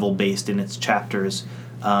almost level based in its chapters.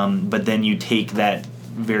 But then you take that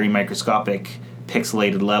very microscopic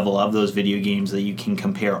pixelated level of those video games that you can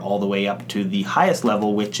compare all the way up to the highest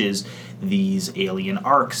level, which is these alien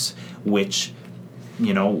arcs, which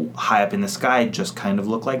high up in the sky just kind of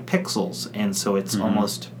look like pixels. And so it's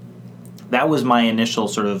almost, that was my initial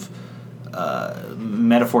sort of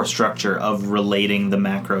metaphor structure of relating the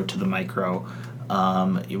macro to the micro,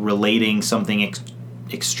 relating something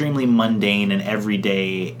extremely mundane and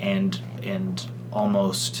everyday and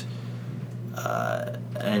almost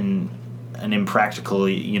an impractical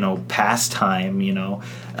pastime,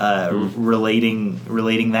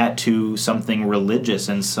 relating that to something religious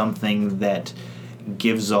and something that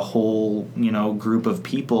gives a whole group of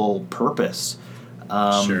people purpose.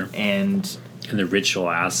 And the ritual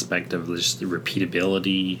aspect of just the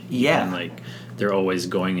repeatability. And like they're always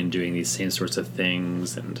going and doing these same sorts of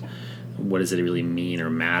things, and what does it really mean or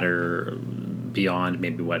matter beyond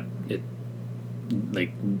maybe what it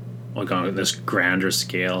like on this grander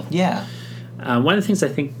scale. One of the things I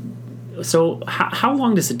think, so how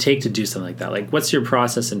long does it take to do something like that? Like what's your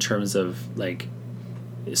process in terms of like,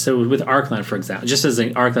 so with Arkland, for example, just as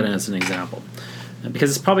Arkland as an example,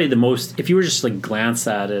 because it's probably the most, if you were just like glance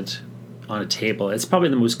at it on a table, it's probably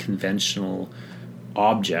the most conventional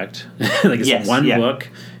object. Like it's one book,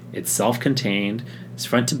 it's self-contained, it's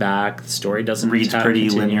front to back, the story doesn't reads pretty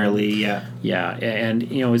linearly. And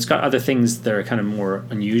it's got other things that are kind of more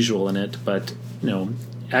unusual in it, but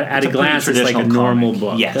at a glance it's like a normal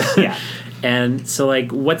book. And so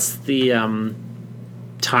like what's the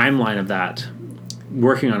timeline of that,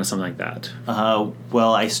 working on something like that?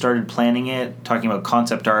 Well, I started planning it, talking about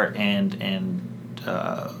concept art and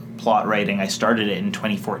plot writing. I started it in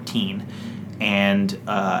 2014, and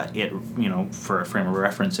it, for a frame of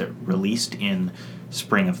reference, it released in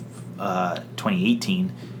spring of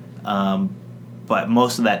 2018. But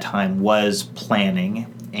most of that time was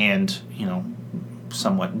planning and,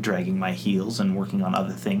 somewhat dragging my heels and working on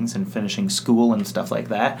other things and finishing school and stuff like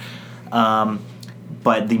that.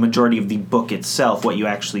 But the majority of the book itself, what you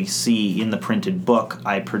actually see in the printed book,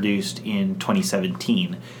 I produced in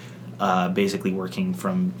 2017, basically working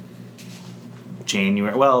from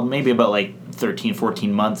January, well, maybe about like 13,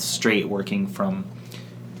 14 months straight, working from,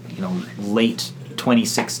 late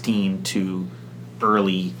 2016 to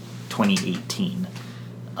early 2018.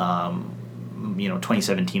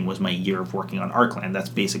 2017 was my year of working on Arkland. That's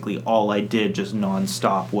basically all I did, just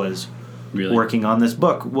nonstop, was working on this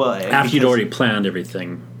book. Well, after you'd already planned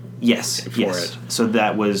everything. Yes, for yes. it. So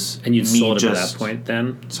that was And you'd me sold it by just- that point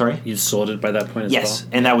then? Sorry? You'd sold it by that point as Yes, well?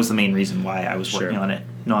 and that was the main reason why I was working Sure. on it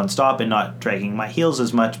nonstop and not dragging my heels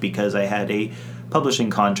as much, because I had a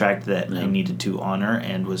publishing contract that I needed to honor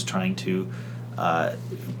and was trying to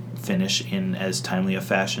finish in as timely a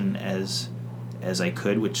fashion as I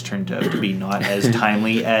could, which turned out to be not as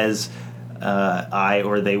timely as I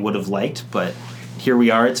or they would have liked, but here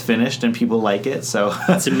we are, it's finished and people like it, so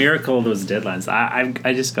It's a miracle, those deadlines.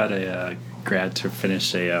 I just got a grant to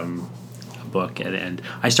finish a book, and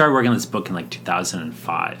I started working on this book in like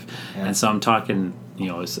 2005, and so I'm talking,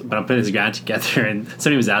 but I'm putting this grant together, and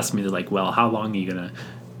somebody was asking me, they're like, well, how long are you gonna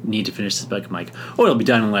need to finish this book? I'm like, oh, it'll be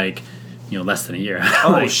done in like less than a year.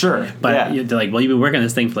 Oh, like, sure. But yeah. they're like, well, you've been working on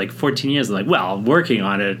this thing for like 14 years. I'm like, well, working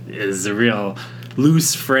on it is a real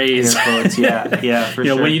loose phrase. Air quotes, yeah, for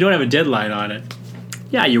sure. When you don't have a deadline on it,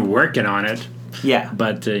 yeah, you're working on it. Yeah.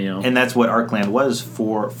 But, And that's what Arkland was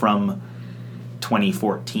from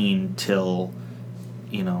 2014 till,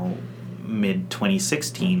 mid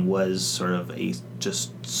 2016 was sort of a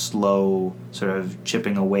just slow sort of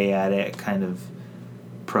chipping away at it kind of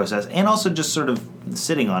process, and also just sort of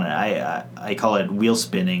sitting on it. I call it wheel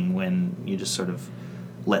spinning, when you just sort of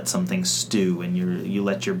let something stew and you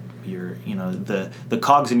let your the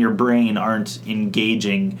cogs in your brain aren't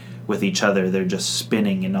engaging with each other, they're just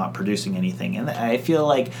spinning and not producing anything. And I feel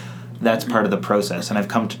like that's part of the process, and I've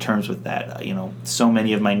come to terms with that. So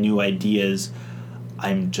many of my new ideas,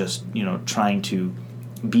 I'm just trying to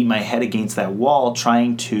beat my head against that wall,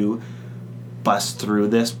 trying to bust through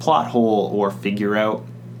this plot hole or figure out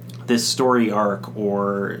this story arc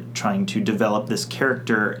or trying to develop this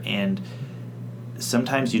character, and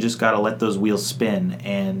sometimes you just got to let those wheels spin,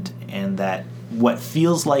 and that what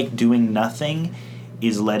feels like doing nothing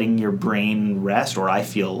is letting your brain rest, or I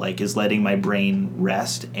feel like is letting my brain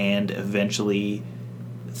rest, and eventually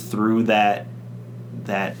through that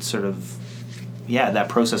sort of that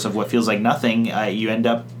process of what feels like nothing, you end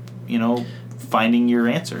up finding your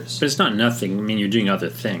answers. But it's not nothing. I mean, you're doing other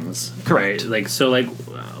things. Correct. Right?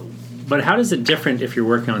 But how is it different if you're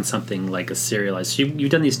working on something like a serialized? So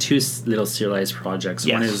you've done these two little serialized projects.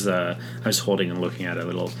 Yes. One is I was holding and looking at a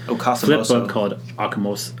little Okasamoso. flip book called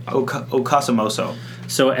Akamoso. Okasamoso.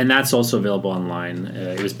 So, and that's also available online.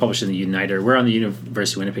 It was published in the Uniter. We're on the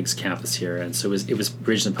University of Winnipeg's campus here, and so it was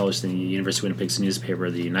originally published in the University of Winnipeg's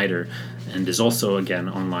newspaper, the Uniter, and is also again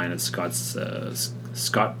online at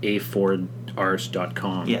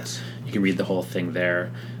scottafordart.com. Yes. You can read the whole thing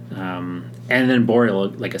there. And then Boreal,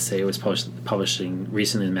 like I say, it was publishing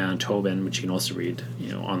recently in Manitoban, which you can also read,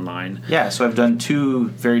 online. Yeah, so I've done two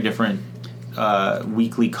very different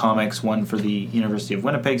weekly comics, one for the University of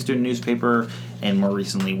Winnipeg student newspaper, and more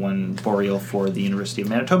recently one Boreal for the University of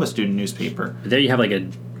Manitoba student newspaper. There you have like a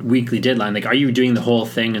weekly deadline. Like, are you doing the whole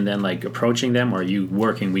thing and then like approaching them, or are you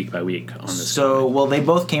working week by week on this? So, well, they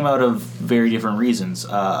both came out of very different reasons.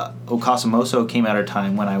 Okasamoso came out of a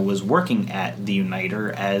time when I was working at the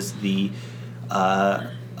Uniter as the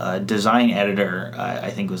design editor, I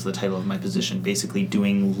think was the title of my position, basically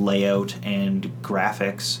doing layout and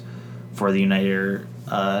graphics for the Uniter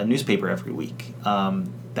newspaper every week.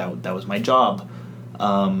 That was my job.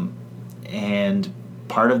 And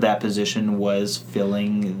part of that position was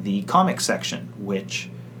filling the comics section, which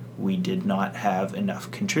we did not have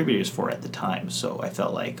enough contributors for at the time. So I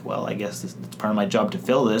felt like, well, I guess it's part of my job to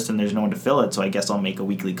fill this, and there's no one to fill it, so I guess I'll make a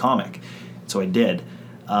weekly comic. So I did,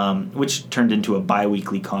 which turned into a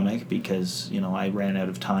bi-weekly comic because, I ran out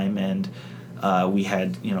of time, and we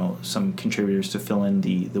had, some contributors to fill in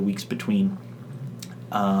the weeks between.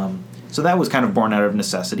 So that was kind of born out of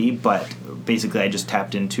necessity, but basically I just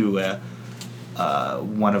tapped into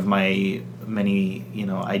one of my many,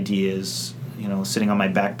 ideas, sitting on my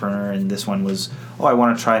back burner, and this one was, I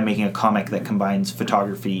want to try making a comic that combines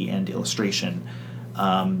photography and illustration,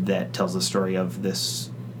 that tells the story of this,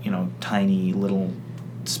 tiny little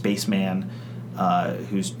spaceman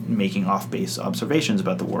who's making off-base observations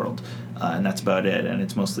about the world, and that's about it, and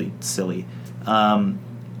it's mostly silly.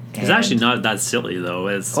 It's actually not that silly, though.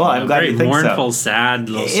 It's I'm a glad very you think mournful, so. sad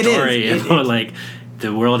little It story. is. Like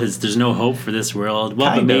the world there's no hope for this world.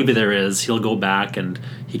 Well, but maybe there is. He'll go back, and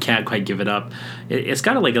he can't quite give it up. It's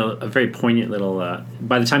got like a very poignant little.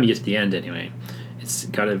 By the time you get to the end, anyway, it's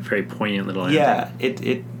got a very poignant little ending. Yeah,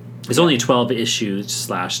 It's only 12 issues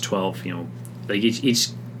 / 12. Like each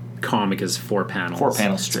comic is 4 panels.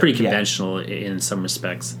 4-panel strip. It's pretty conventional in some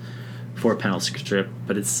respects. 4-panel strip,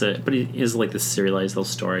 but it is like this serialized little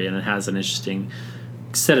story, and it has an interesting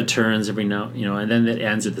set of turns every now, and then it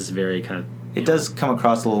ends with this very kind of. It does come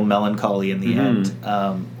across a little melancholy in the end,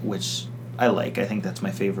 which I like. I think that's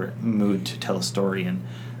my favorite mood to tell a story in.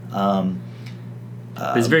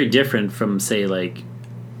 But it's very different from, say, like,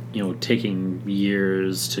 taking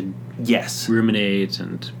years to yes ruminate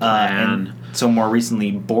and plan. And so more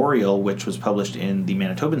recently, Boreal, which was published in the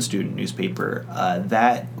Manitoban Student newspaper,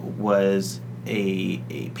 that was a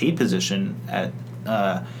paid position at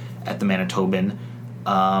the Manitoban,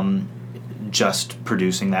 just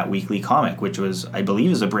producing that weekly comic, which was, I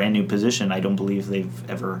believe, is a brand new position. I don't believe they've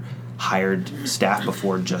ever hired staff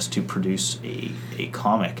before just to produce a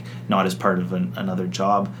comic, not as part of another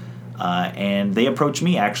job. And they approached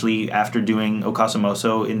me actually after doing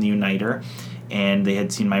Okasamoso in the Uniter, and they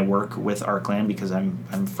had seen my work with Arkland because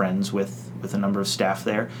I'm friends with a number of staff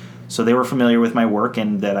there. So they were familiar with my work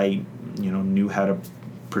and that I knew how to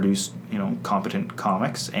produce competent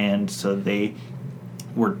comics, and so they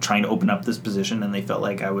were trying to open up this position, and they felt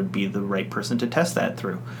like I would be the right person to test that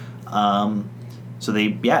through. So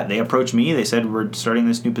they approached me. They said, we're starting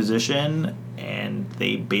this new position, and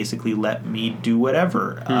they basically let me do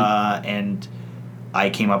whatever. And I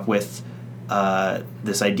came up with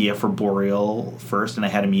this idea for Boreal first, and I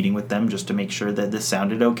had a meeting with them just to make sure that this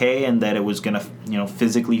sounded okay and that it was going to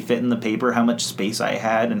physically fit in the paper, how much space I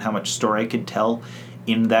had and how much story I could tell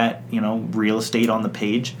in that real estate on the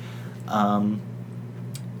page.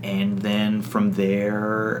 And then from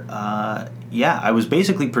there, I was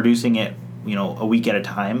basically producing it, a week at a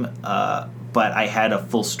time. But I had a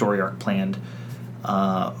full story arc planned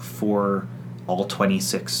for all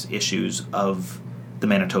 26 issues of the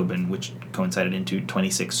Manitoban, which coincided into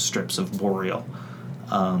 26 strips of Boreal.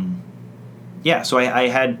 So I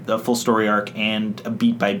had a full story arc and a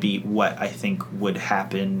beat by beat what I think would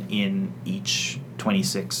happen in each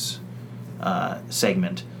 26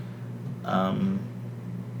 segment.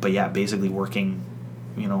 But yeah, basically working,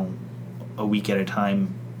 a week at a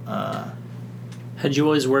time. Had you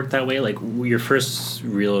always worked that way? Like, your first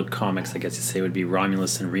real comics, I guess you say, would be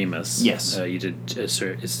Romulus and Remus. Yes. You did,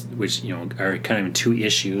 which, are kind of in 2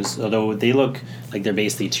 issues, although they look like they're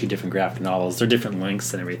basically 2 different graphic novels. They're different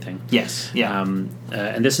lengths and everything. Yes, yeah.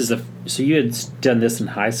 And this is so you had done this in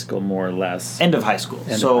high school, more or less. End of high school.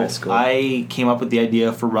 I came up with the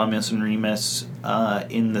idea for Romulus and Remus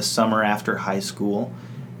in the summer after high school,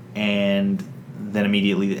 and then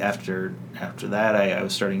immediately after that, I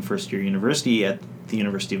was starting first year university at the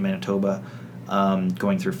University of Manitoba,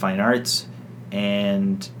 going through fine arts,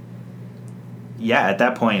 and at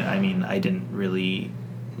that point, I didn't really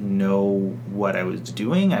know what I was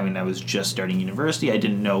doing. I was just starting university. I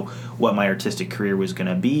didn't know what my artistic career was going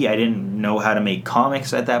to be. I didn't know how to make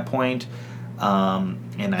comics at that point,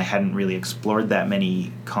 and I hadn't really explored that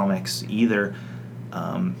many comics either.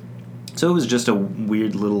 So it was just a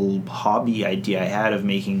weird little hobby idea I had of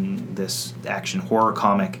making this action horror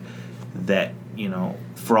comic that,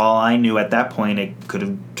 for all I knew at that point, it could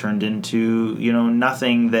have turned into,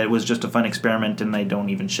 nothing, that was just a fun experiment and I don't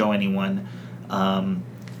even show anyone.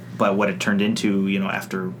 But what it turned into,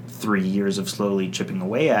 after 3 years of slowly chipping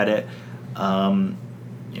away at it,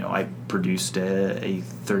 I produced a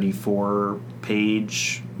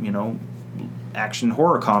 34-page, action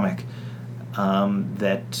horror comic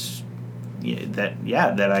that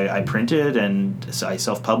I printed and I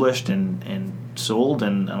self-published and sold,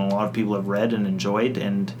 and a lot of people have read and enjoyed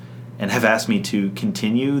and have asked me to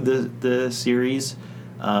continue the series,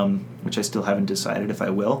 which I still haven't decided if I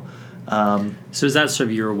will. So is that sort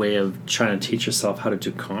of your way of trying to teach yourself how to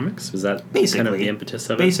do comics? Was that kind of the impetus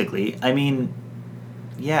of it? Basically.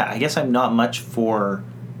 I guess I'm not much for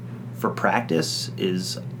practice.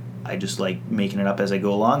 I just like making it up as I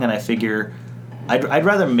go along, and I figure I'd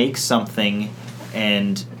rather make something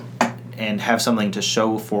and have something to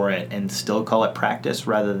show for it and still call it practice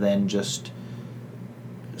rather than just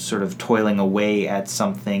sort of toiling away at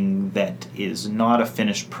something that is not a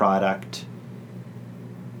finished product.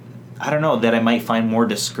 I don't know, that I might find more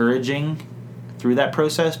discouraging through that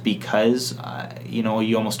process because,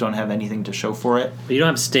 you almost don't have anything to show for it. But you don't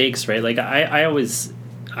have stakes, right? Like,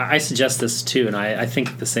 I suggest this too, and I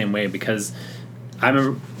think the same way, because I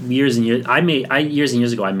remember years and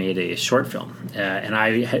years ago I made a short film, and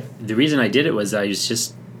the reason I did it was I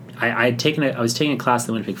was taking a class at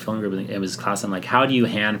the Winnipeg Film Group, and it was a class on like how do you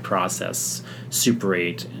hand process Super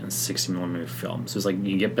 8 and 60mm film. So it's like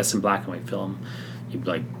you get best in black and white film, you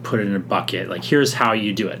like put it in a bucket, like here's how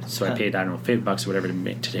you do it. So I paid $50 or whatever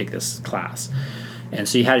to take this class, and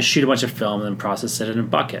so you had to shoot a bunch of film and then process it in a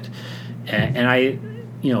bucket, and I.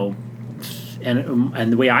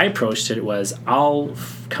 And the way I approached it was I'll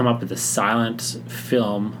come up with a silent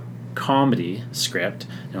film comedy script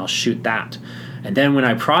and I'll shoot that. And then when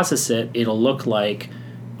I process it, it'll look like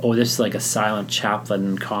oh, this is like a silent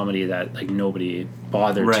Chaplin comedy that like nobody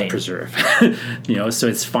bothered Right. to preserve. So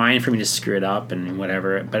it's fine for me to screw it up and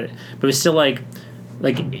whatever, but it's still like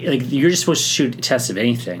you're just supposed to shoot a test of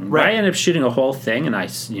anything. Right. I ended up shooting a whole thing, and I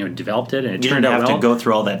developed it, and it You turned didn't out have well. to go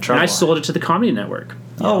through all that trouble. And I sold it to the Comedy Network.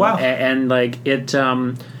 Oh, wow. And like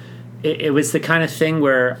it was the kind of thing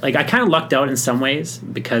where like I kind of lucked out in some ways,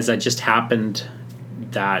 because I just happened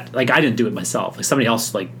that like I didn't do it myself. Like somebody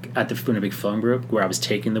else, like at the Winnipeg Film Group where I was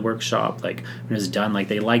taking the workshop, like when it was done, like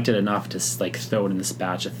they liked it enough to like throw it in this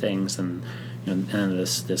batch of things, and and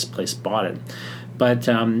this place bought it. But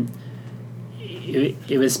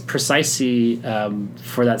it was precisely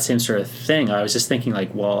for that same sort of thing. I was just thinking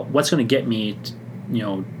like, well, what's going to get me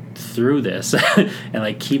through this and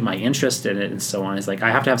like keep my interest in it and so on. Is like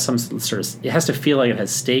I have to have some sort of, it has to feel like it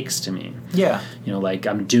has stakes to me. Yeah. Like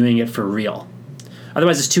I'm doing it for real.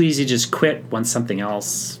 Otherwise it's too easy to just quit once something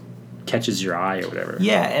else catches your eye or whatever.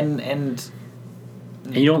 Yeah, and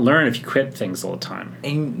you don't learn if you quit things all the time.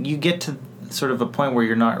 And you get to sort of a point where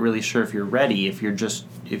you're not really sure if you're ready, if you're just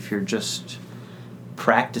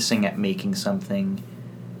practicing at making something.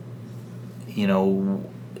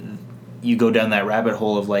 You go down that rabbit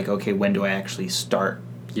hole of like, okay, when do I actually start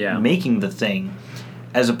making the thing,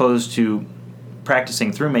 as opposed to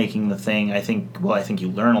practicing through making the thing. I think you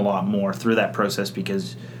learn a lot more through that process,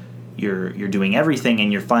 because you're doing everything,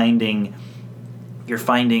 and you're finding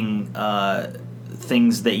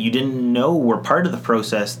things that you didn't know were part of the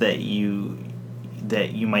process that you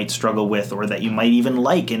might struggle with, or that you might even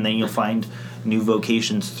like, and then you'll find new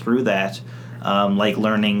vocations through that. Like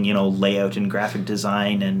learning, layout and graphic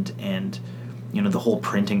design, and the whole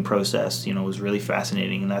printing process, was really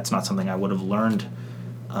fascinating, and that's not something I would have learned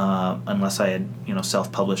unless I had,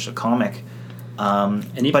 self-published a comic.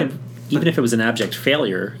 And even if it was an abject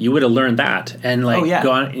failure, you would have learned that, and like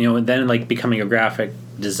gone, and then like becoming a graphic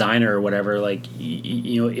designer or whatever. Like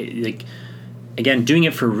like again, doing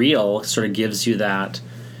it for real sort of gives you that.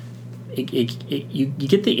 You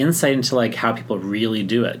get the insight into like how people really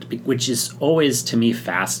do it, which is always to me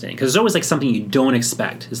fascinating, because there's always like something you don't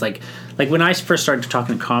expect. It's like when I first started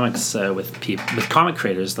talking comics with comic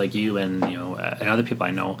creators like you and and other people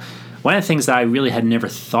I know. One of the things that I really had never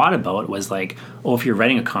thought about was like, oh, if you're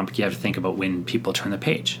writing a comic, you have to think about when people turn the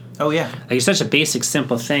page. Oh yeah, like it's such a basic,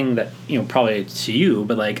 simple thing that probably to you,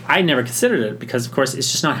 but like I never considered it, because of course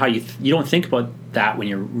it's just not how you don't think about that when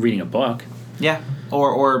you're reading a book. Yeah,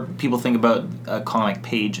 or people think about a comic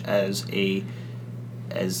page as a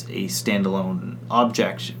standalone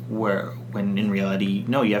object, when in reality,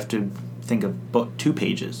 no, you have to think of 2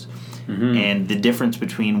 pages. Mm-hmm. And the difference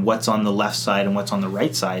between what's on the left side and what's on the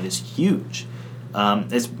right side is huge.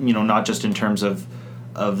 It's not just in terms of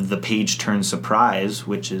the page turn surprise,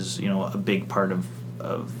 which is a big part of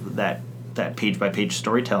that page by page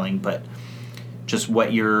storytelling, but just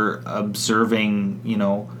what you're observing,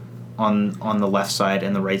 on the left side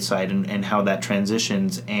and the right side, and how that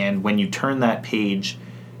transitions. And when you turn that page,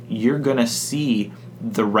 you're gonna see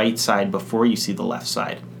the right side before you see the left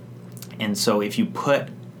side. And so if you put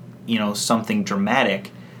something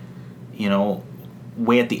dramatic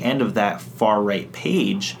way at the end of that far right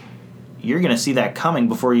page, you're gonna see that coming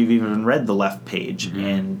before you've even read the left page.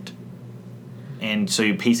 Mm-hmm. And so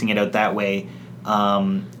you're pacing it out that way,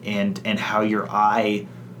 and how your eye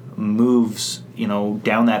moves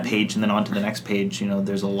down that page and then onto the next page.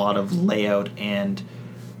 There's a lot of layout and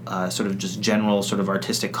sort of just general sort of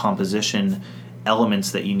artistic composition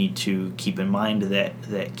elements that you need to keep in mind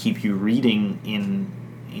that keep you reading in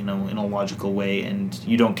a logical way, and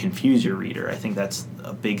you don't confuse your reader. I think that's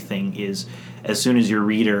a big thing, is as soon as your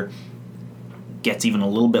reader gets even a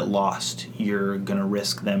little bit lost, you're gonna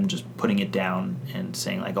risk them just putting it down and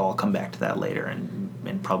saying like, oh, I'll come back to that later,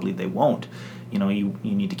 and probably they won't. You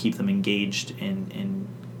need to keep them engaged and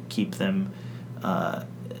keep them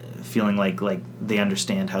feeling like they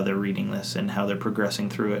understand how they're reading this and how they're progressing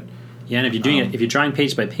through it. Yeah, and if you're doing it, if you're drawing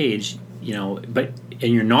page by page, and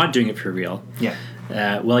you're not doing it for real. Yeah.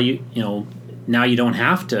 Now you don't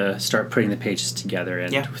have to start putting the pages together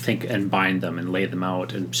and think and bind them and lay them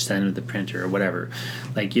out and send them to the printer or whatever.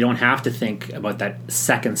 Like you don't have to think about that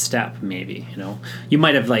second step. Maybe you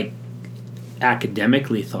might have like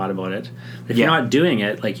academically thought about it, but if you're not doing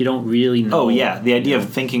it, like you don't really know. Oh yeah, the idea of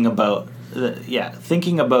thinking about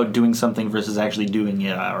doing something versus actually doing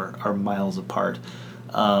it are miles apart.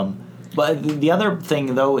 But the other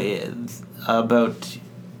thing though is about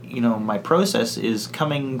my process is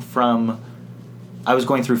coming from, I was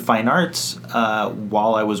going through fine arts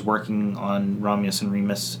while I was working on Romulus and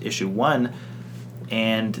Remus issue 1,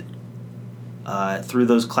 and through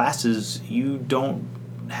those classes you don't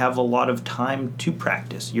have a lot of time to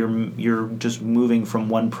practice. You're just moving from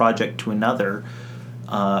one project to another,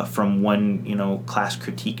 from one class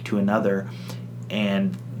critique to another,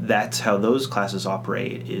 and that's how those classes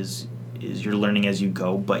operate. Is you're learning as you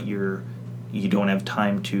go, but you don't have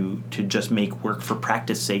time to just make work for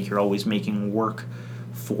practice sake. You're always making work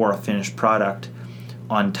for a finished product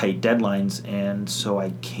on tight deadlines. And so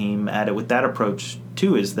I came at it with that approach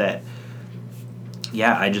too, is that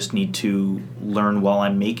I just need to learn while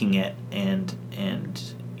I'm making it, and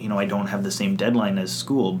I don't have the same deadline as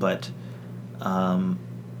school, but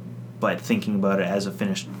thinking about it as a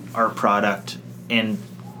finished art product,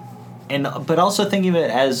 but also thinking of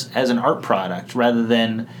it as an art product rather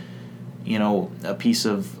than a piece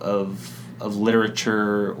of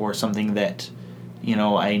literature or something that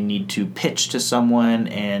I need to pitch to someone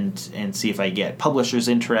and see if I get publishers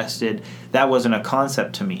interested. That wasn't a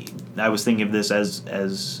concept to me. I was thinking of this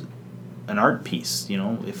as an art piece.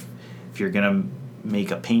 If you're gonna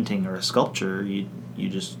make a painting or a sculpture, you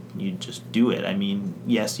just do it. I mean,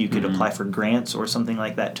 yes, you could apply for grants or something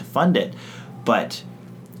like that to fund it, but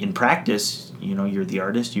in practice, you're the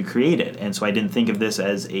artist, you create it. And so I didn't think of this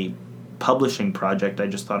as a publishing project. I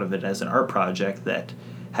just thought of it as an art project that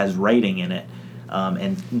has writing in it.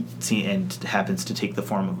 And happens to take the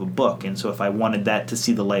form of a book. And so if I wanted that to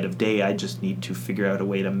see the light of day, I just need to figure out a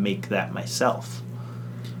way to make that myself.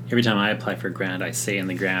 Every time I apply for a grant, I say in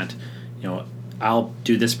the grant, I'll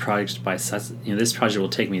do this project by such, this project will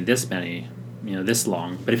take me this many, this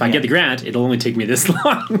long. But if I get the grant, it'll only take me this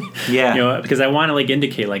long. Yeah. Because I want to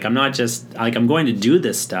indicate, I'm not just, I'm going to do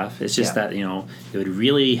this stuff. It's just that, it would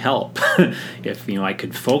really help if, I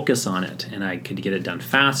could focus on it and I could get it done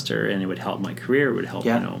faster, and it would help my career. It would help,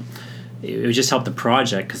 it would just help the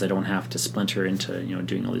project because I don't have to splinter into,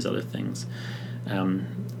 doing all these other things.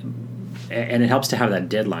 And it helps to have that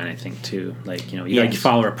deadline, I think, too. You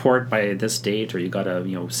file a report by this date, or you got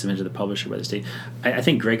to, submit to the publisher by this date. I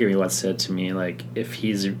think Gregory once said to me,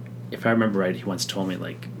 if I remember right, he once told me,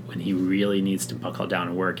 when he really needs to buckle down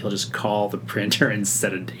and work, he'll just call the printer and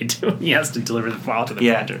set a date to him. He has to deliver the file to the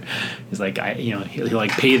printer. He's he'll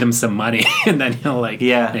pay them some money, and then he'll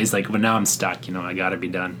and he's well, now I'm stuck. I got to be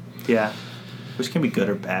done. Yeah, which can be good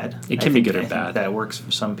or bad. It can be good or bad. That works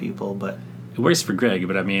for some people, but. It works for Greg,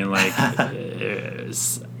 but I mean, I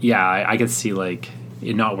could see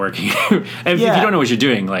it not working. If you don't know what you're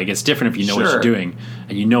doing, it's different if you know what you're doing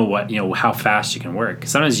and you know how fast you can work.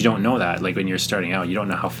 Sometimes you don't know that. When you're starting out, you don't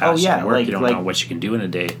know how fast you can work. You don't know what you can do in a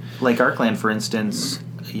day. Like Arcland, for instance,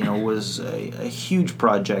 was a huge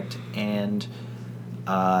project, and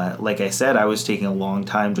like I said, I was taking a long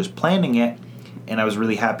time just planning it, and I was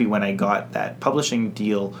really happy when I got that publishing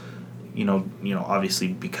deal. Obviously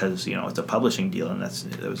because it's a publishing deal, and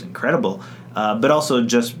that was incredible. But also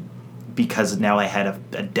just because now I had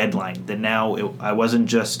a deadline. That now I wasn't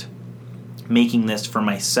just making this for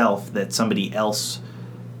myself. That somebody else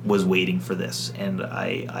was waiting for this, and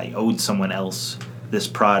I owed someone else this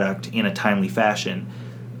product in a timely fashion.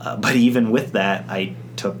 But even with that, I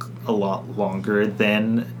took a lot longer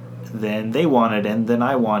than they wanted and than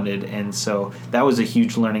I wanted, and so that was a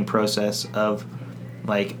huge learning process of.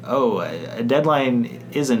 A deadline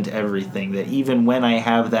isn't everything. That even when I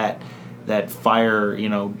have that fire,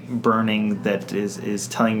 burning, that is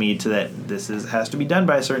telling me that this has to be done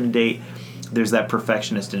by a certain date, there's that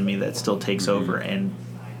perfectionist in me that still takes over and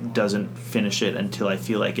doesn't finish it until I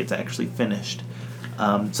feel like it's actually finished.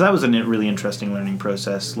 So that was a really interesting learning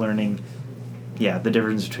process. Learning, the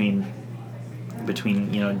difference between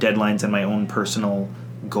deadlines and my own personal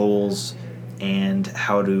goals, and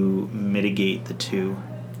how to mitigate the two.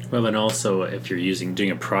 Well, and also if you're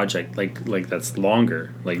doing a project like that's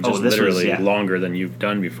longer, literally longer than you've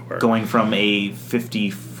done before. Going from a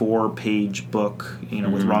 54-page book,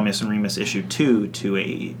 with Romulus and Remus issue 2 to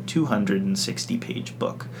a 260-page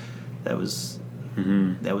book, that was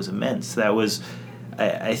immense. That was,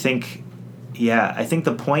 I think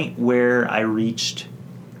the point where I reached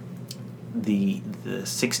the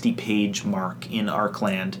 60-page mark in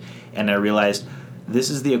Arcland, and I realized this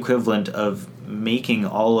is the equivalent of making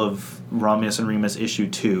all of Romulus and Remus issue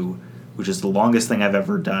 2, which is the longest thing I've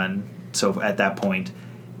ever done. So at that point,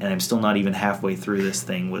 and I'm still not even halfway through this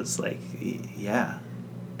thing, was in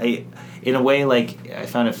a way, I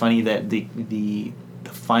found it funny that the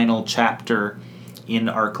final chapter in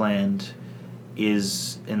Arcland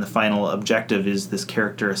is, and the final objective is this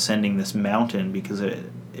character ascending this mountain, because it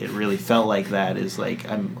really felt like that is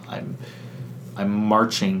I'm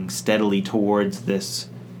marching steadily towards this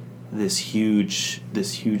huge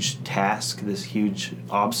task, this huge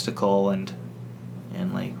obstacle, and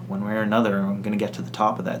one way or another I'm gonna get to the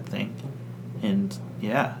top of that thing. And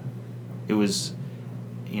yeah, it was,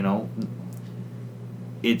 you know,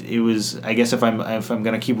 it was, I guess if I'm going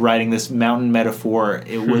to keep riding this mountain metaphor,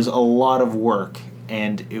 it was a lot of work,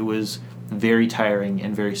 and it was very tiring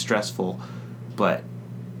and very stressful, but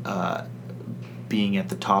being at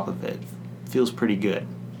the top of it feels pretty good.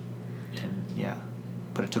 And yeah,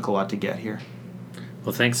 but it took a lot to get here.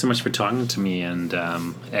 Well, thanks so much for talking to me. And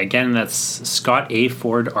again, that's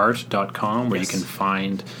scottafordart.com, where Yes. you can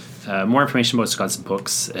find more information about Scott's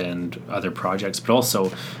books and other projects, but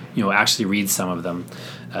also, actually read some of them.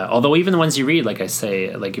 Although even the ones you read, like I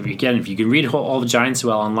say, like if you can read all the Giants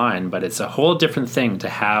well online, but it's a whole different thing to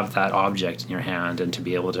have that object in your hand and to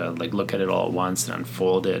be able to like look at it all at once and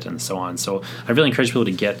unfold it and so on. So I really encourage people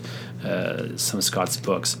to get some of Scott's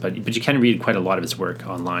books, but you can read quite a lot of his work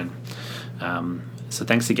online. So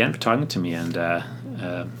thanks again for talking to me, and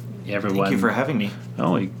everyone. Thank you for having me.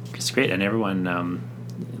 Oh, it's great, and everyone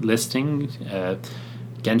listening.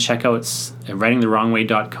 Again, check out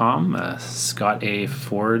writingthewrongway.com,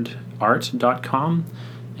 scottafordart.com,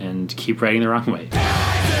 and keep writing the wrong way.